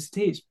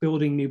neuroplasticity. It's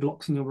building new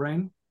blocks in your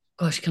brain.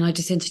 Gosh, can I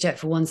just interject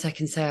for 1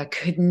 second? Say I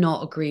could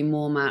not agree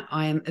more, Matt.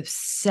 I am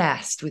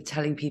obsessed with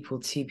telling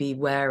people to be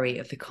wary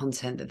of the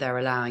content that they're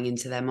allowing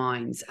into their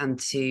minds, and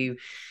to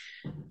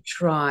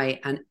try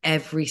and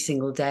every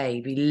single day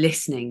be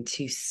listening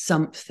to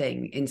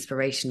something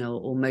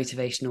inspirational or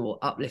motivational or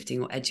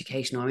uplifting or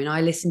educational. I mean,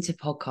 I listen to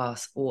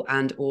podcasts or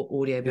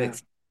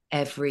audiobooks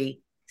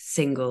every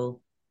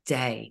single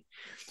day.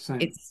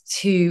 Same. It's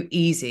too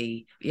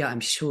easy. Yeah, I'm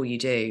sure you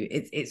do.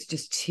 It's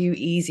just too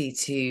easy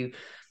to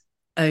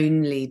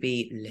only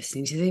be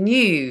listening to the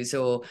news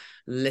or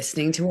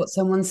listening to what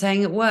someone's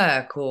saying at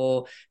work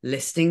or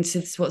listening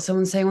to what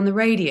someone's saying on the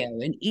radio.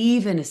 And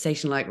even a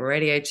station like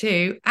Radio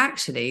 2,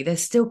 actually,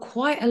 there's still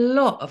quite a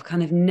lot of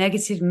kind of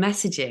negative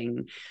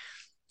messaging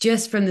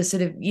just from the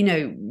sort of,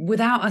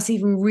 without us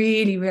even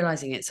really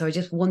realizing it. So I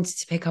just wanted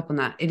to pick up on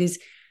that. It is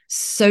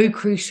so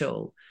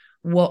crucial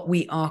what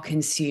we are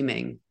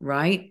consuming,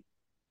 right?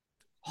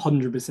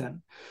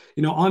 100%.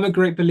 I'm a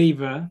great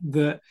believer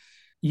that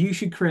you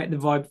should create the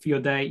vibe for your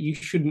day. You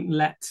shouldn't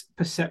let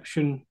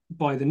perception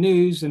by the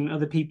news and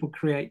other people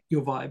create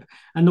your vibe.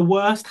 And the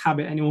worst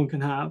habit anyone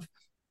can have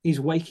is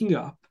waking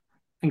up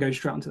and going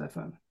straight onto their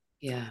phone.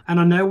 Yeah. And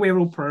I know we're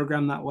all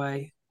programmed that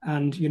way.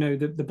 And,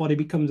 the body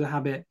becomes a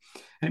habit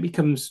and it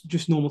becomes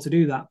just normal to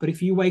do that. But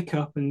if you wake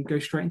up and go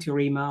straight into your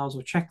emails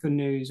or check the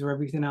news or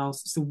everything else,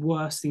 it's the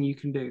worst thing you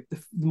can do.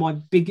 My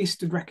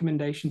biggest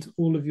recommendation to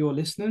all of your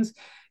listeners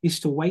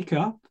is to wake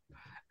up,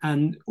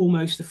 and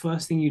almost the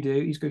first thing you do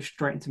is go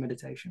straight into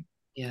meditation.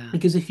 Yeah.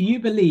 Because if you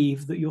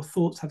believe that your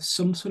thoughts have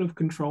some sort of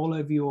control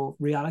over your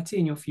reality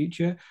and your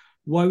future,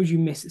 why would you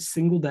miss a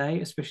single day,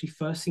 especially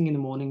first thing in the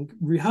morning,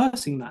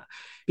 rehearsing that?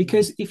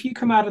 Because if you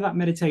come out of that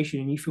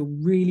meditation and you feel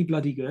really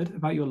bloody good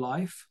about your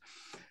life,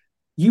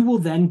 you will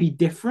then be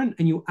different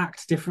and you'll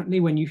act differently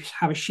when you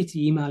have a shitty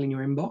email in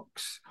your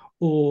inbox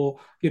or,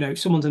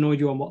 someone's annoyed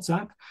you on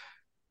WhatsApp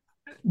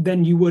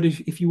than you would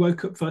if you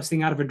woke up first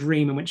thing out of a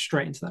dream and went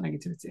straight into that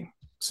negativity.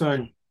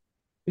 So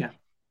Yeah.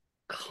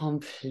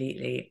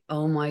 Completely.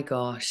 Oh my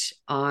gosh.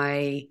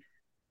 I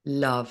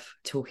love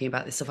talking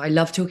about this stuff. I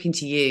love talking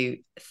to you.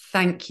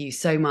 Thank you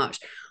so much.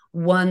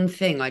 One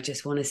thing I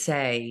just want to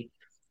say,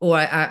 or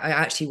I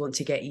actually want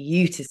to get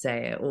you to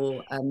say it,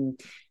 or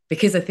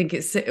because I think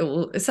it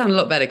will sound a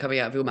lot better coming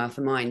out of your mouth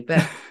than mine.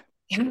 But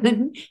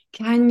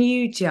can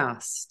you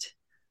just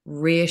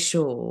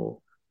reassure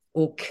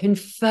or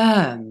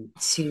confirm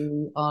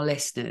to our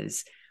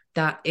listeners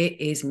that it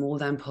is more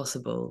than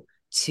possible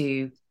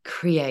to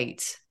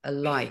create a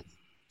life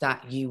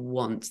that you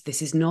want?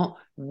 This is not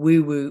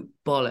woo-woo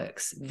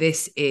bollocks.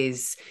 This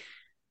is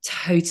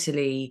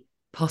totally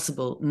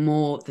possible,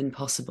 more than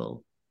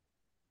possible.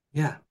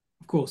 Yeah,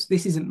 of course.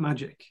 This isn't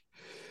magic.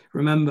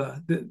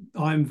 Remember that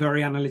I'm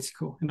very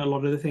analytical in a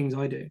lot of the things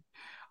I do.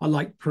 I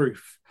like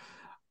proof.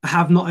 I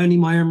have not only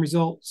my own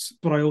results,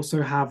 but I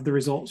also have the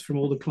results from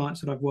all the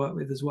clients that I've worked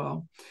with as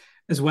well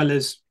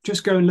as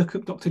just go and look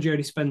at Dr.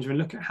 Jodie Spencer and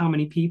look at how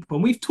many people.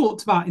 And we've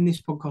talked about in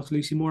this podcast,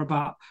 Lucy, more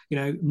about,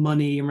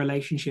 money and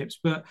relationships,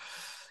 but,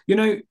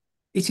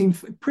 it's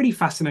pretty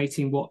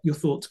fascinating what your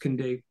thoughts can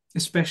do,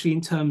 especially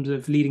in terms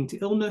of leading to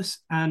illness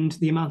and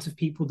the amount of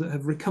people that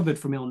have recovered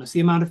from illness, the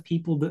amount of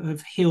people that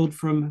have healed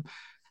from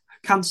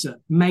cancer,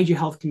 major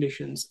health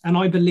conditions. And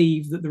I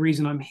believe that the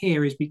reason I'm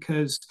here is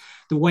because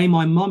the way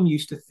my mum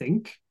used to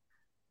think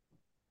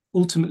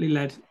ultimately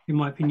led, in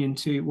my opinion,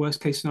 to worst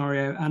case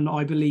scenario. And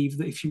I believe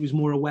that if she was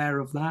more aware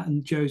of that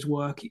and Joe's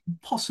work, it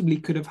possibly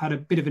could have had a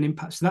bit of an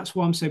impact. So that's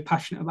why I'm so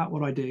passionate about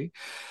what I do.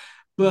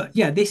 But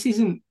yeah, this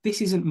isn't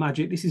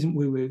magic. This isn't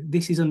woo-woo.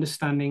 This is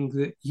understanding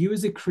that you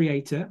as a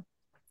creator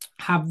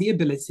have the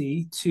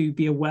ability to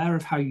be aware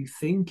of how you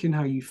think and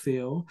how you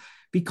feel,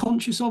 be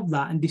conscious of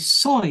that, and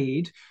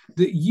decide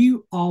that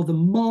you are the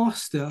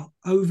master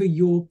over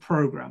your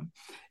program.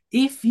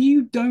 If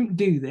you don't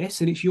do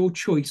this, and it's your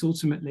choice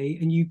ultimately,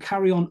 and you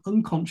carry on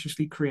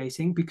unconsciously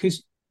creating,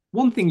 because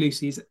one thing,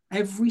 Lucy, is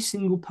every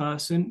single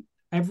person,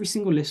 every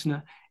single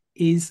listener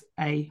is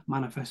a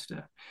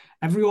manifester.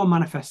 Everyone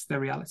manifests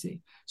their reality.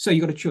 So you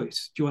got a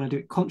choice. Do you want to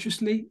do it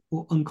consciously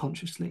or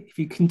unconsciously? If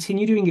you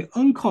continue doing it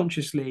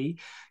unconsciously,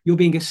 you're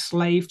being a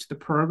slave to the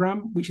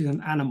program, which is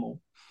an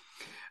animal.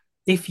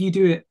 If you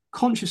do it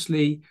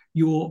consciously,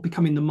 you're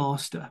becoming the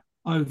master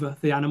over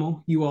the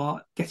animal. You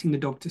are getting the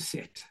dog to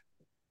sit.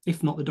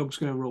 If not, the dog's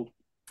going to rule.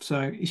 So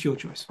it's your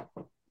choice.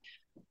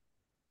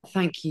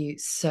 Thank you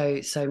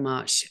so, so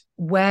much.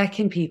 Where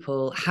can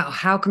people,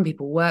 how can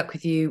people work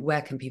with you?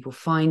 Where can people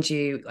find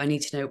you? I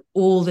need to know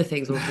all the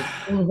things.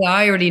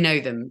 I already know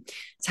them.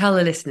 Tell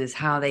the listeners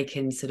how they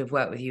can sort of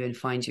work with you and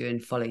find you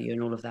and follow you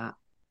and all of that.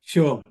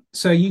 Sure.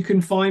 So you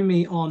can find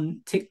me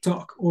on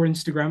TikTok or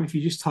Instagram. If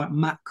you just type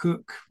Matt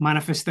Cooke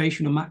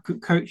Manifestation or Matt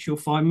Cooke Coach, you'll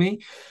find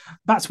me.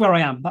 That's where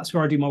I am. That's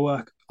where I do my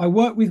work. I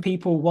work with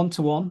people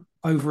one-to-one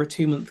over a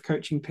 2-month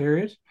coaching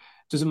period.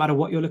 Doesn't matter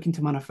what you're looking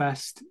to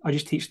manifest. I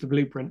just teach the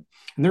blueprint.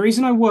 And the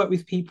reason I work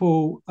with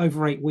people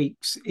over 8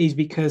 weeks is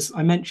because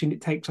I mentioned it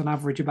takes on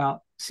average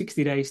about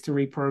 60 days to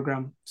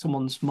reprogram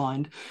someone's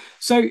mind.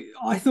 So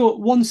I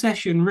thought one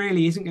session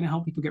really isn't going to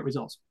help people get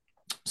results.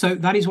 So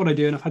that is what I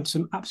do. And I've had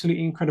some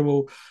absolutely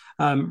incredible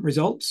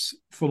results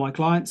for my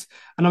clients.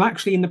 And I'm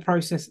actually in the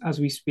process as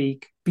we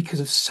speak,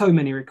 because of so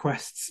many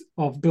requests,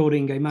 of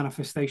building a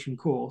manifestation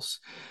course,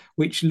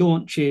 which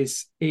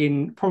launches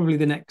in probably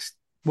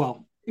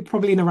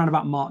probably in around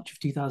about March of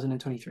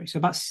 2023. So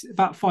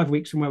about 5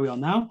 weeks from where we are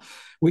now,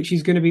 which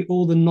is going to be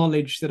all the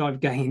knowledge that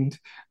I've gained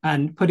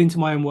and put into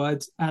my own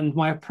words. And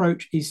my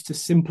approach is to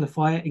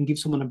simplify it and give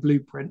someone a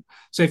blueprint.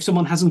 So if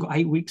someone hasn't got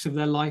 8 weeks of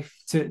their life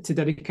to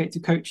dedicate to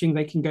coaching,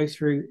 they can go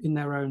through in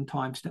their own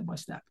time, step by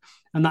step.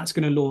 And that's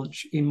going to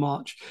launch in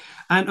March.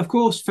 And of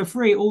course, for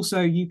free, also,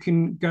 you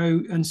can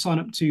go and sign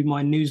up to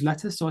my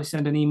newsletter. So I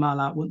send an email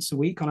out once a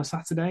week on a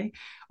Saturday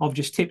of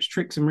just tips,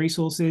 tricks, and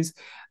resources.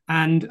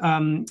 And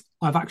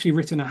I've actually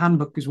written a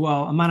handbook as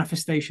well, a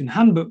manifestation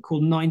handbook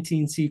called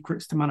 19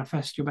 Secrets to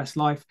Manifest Your Best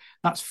Life.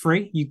 That's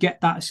free. You get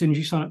that as soon as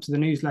you sign up to the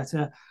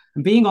newsletter.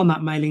 And being on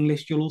that mailing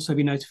list, you'll also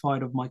be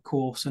notified of my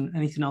course and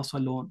anything else I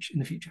launch in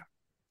the future.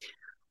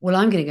 Well,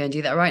 I'm going to go and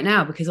do that right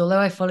now, because although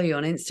I follow you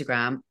on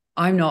Instagram,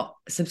 I'm not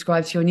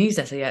subscribed to your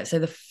newsletter yet. So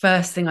the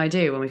first thing I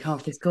do when we come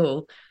off this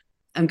call,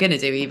 I'm going to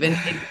do even,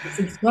 is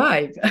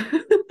subscribe.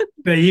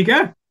 There you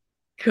go.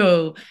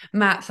 Cool.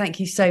 Matt, thank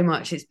you so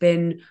much. It's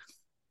been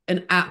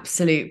an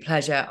absolute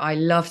pleasure. I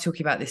love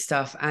talking about this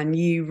stuff, and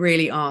you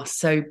really are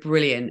so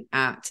brilliant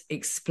at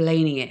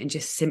explaining it and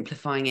just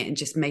simplifying it and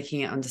just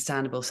making it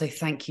understandable. So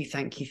thank you,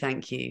 thank you,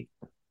 thank you.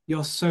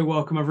 You're so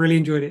welcome. I've really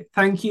enjoyed it.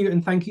 Thank you.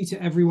 And thank you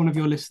to every one of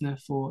your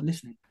listeners for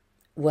listening.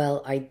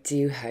 Well, I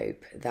do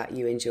hope that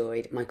you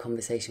enjoyed my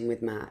conversation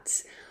with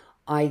Matt.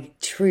 I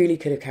truly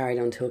could have carried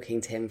on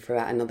talking to him for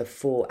about another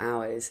 4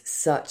 hours.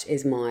 Such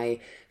is my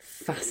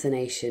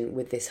fascination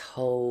with this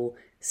whole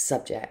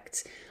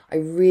subject. I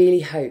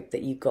really hope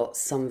that you got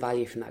some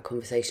value from that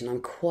conversation.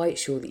 I'm quite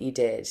sure that you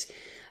did.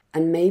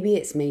 And maybe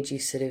it's made you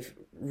sort of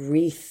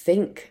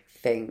rethink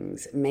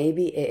things.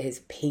 Maybe it has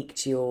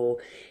piqued your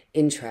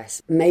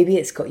interest. Maybe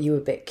it's got you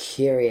a bit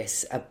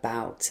curious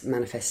about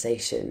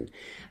manifestation,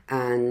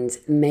 and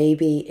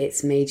maybe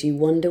it's made you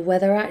wonder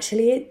whether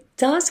actually it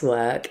does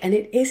work and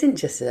it isn't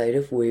just a load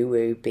of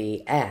woo-woo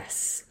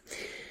BS.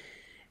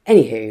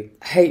 Anywho,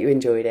 I hope you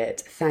enjoyed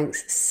it.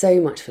 Thanks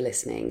so much for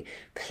listening.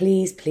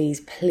 Please,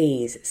 please,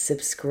 please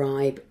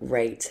subscribe,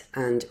 rate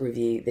and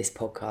review this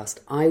podcast.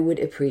 I would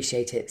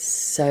appreciate it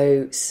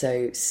so,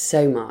 so,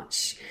 so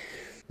much.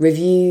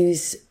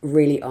 Reviews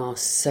really are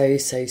so,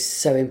 so,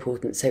 so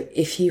important. So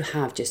if you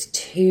have just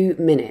 2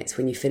 minutes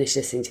when you finish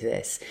listening to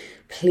this,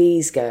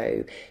 please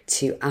go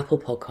to Apple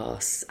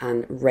Podcasts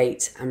and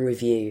rate and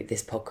review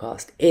this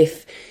podcast.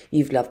 If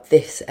you've loved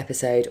this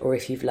episode, or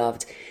if you've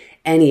loved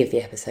any of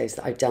the episodes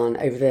that I've done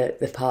over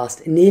the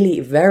past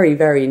very,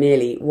 very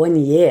nearly 1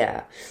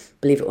 year,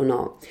 believe it or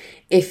not.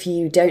 If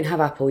you don't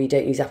have Apple, you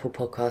don't use Apple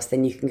Podcasts,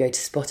 then you can go to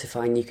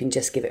Spotify and you can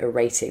just give it a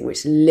rating,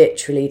 which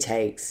literally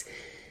takes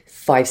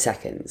 5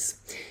 seconds.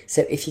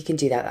 So if you can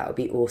do that, that would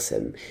be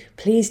awesome.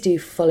 Please do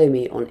follow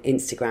me on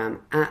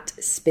Instagram at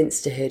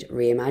Spinsterhood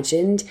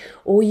Reimagined,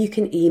 or you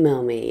can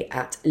email me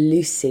at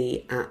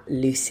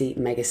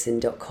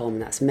lucy@lucymeggeson.com.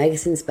 That's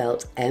Meggeson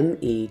spelt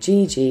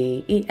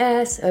Meggeson.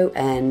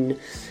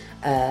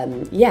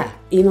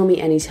 Email me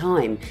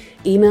anytime.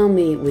 Email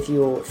me with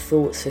your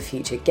thoughts for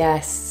future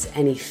guests,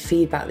 any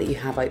feedback that you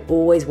have. I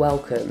always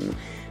welcome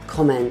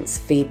comments,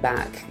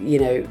 feedback,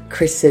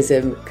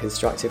 criticism,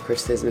 constructive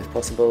criticism if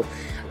possible.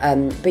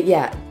 But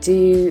yeah,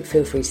 do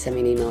feel free to send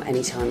me an email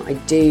anytime. I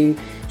do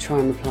try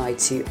and reply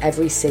to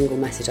every single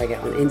message I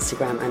get on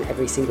Instagram and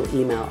every single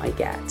email I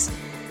get.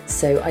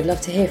 So I'd love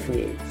to hear from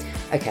you.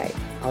 Okay,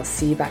 I'll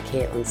see you back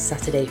here on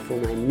Saturday for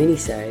my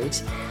mini-sode.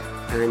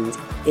 And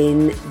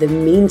in the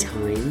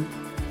meantime,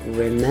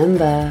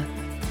 remember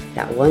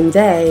that one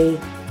day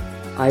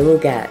I will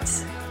get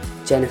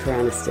Jennifer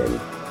Aniston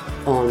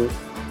on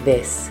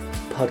this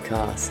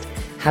podcast.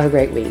 Have a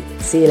great week.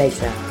 See you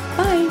later.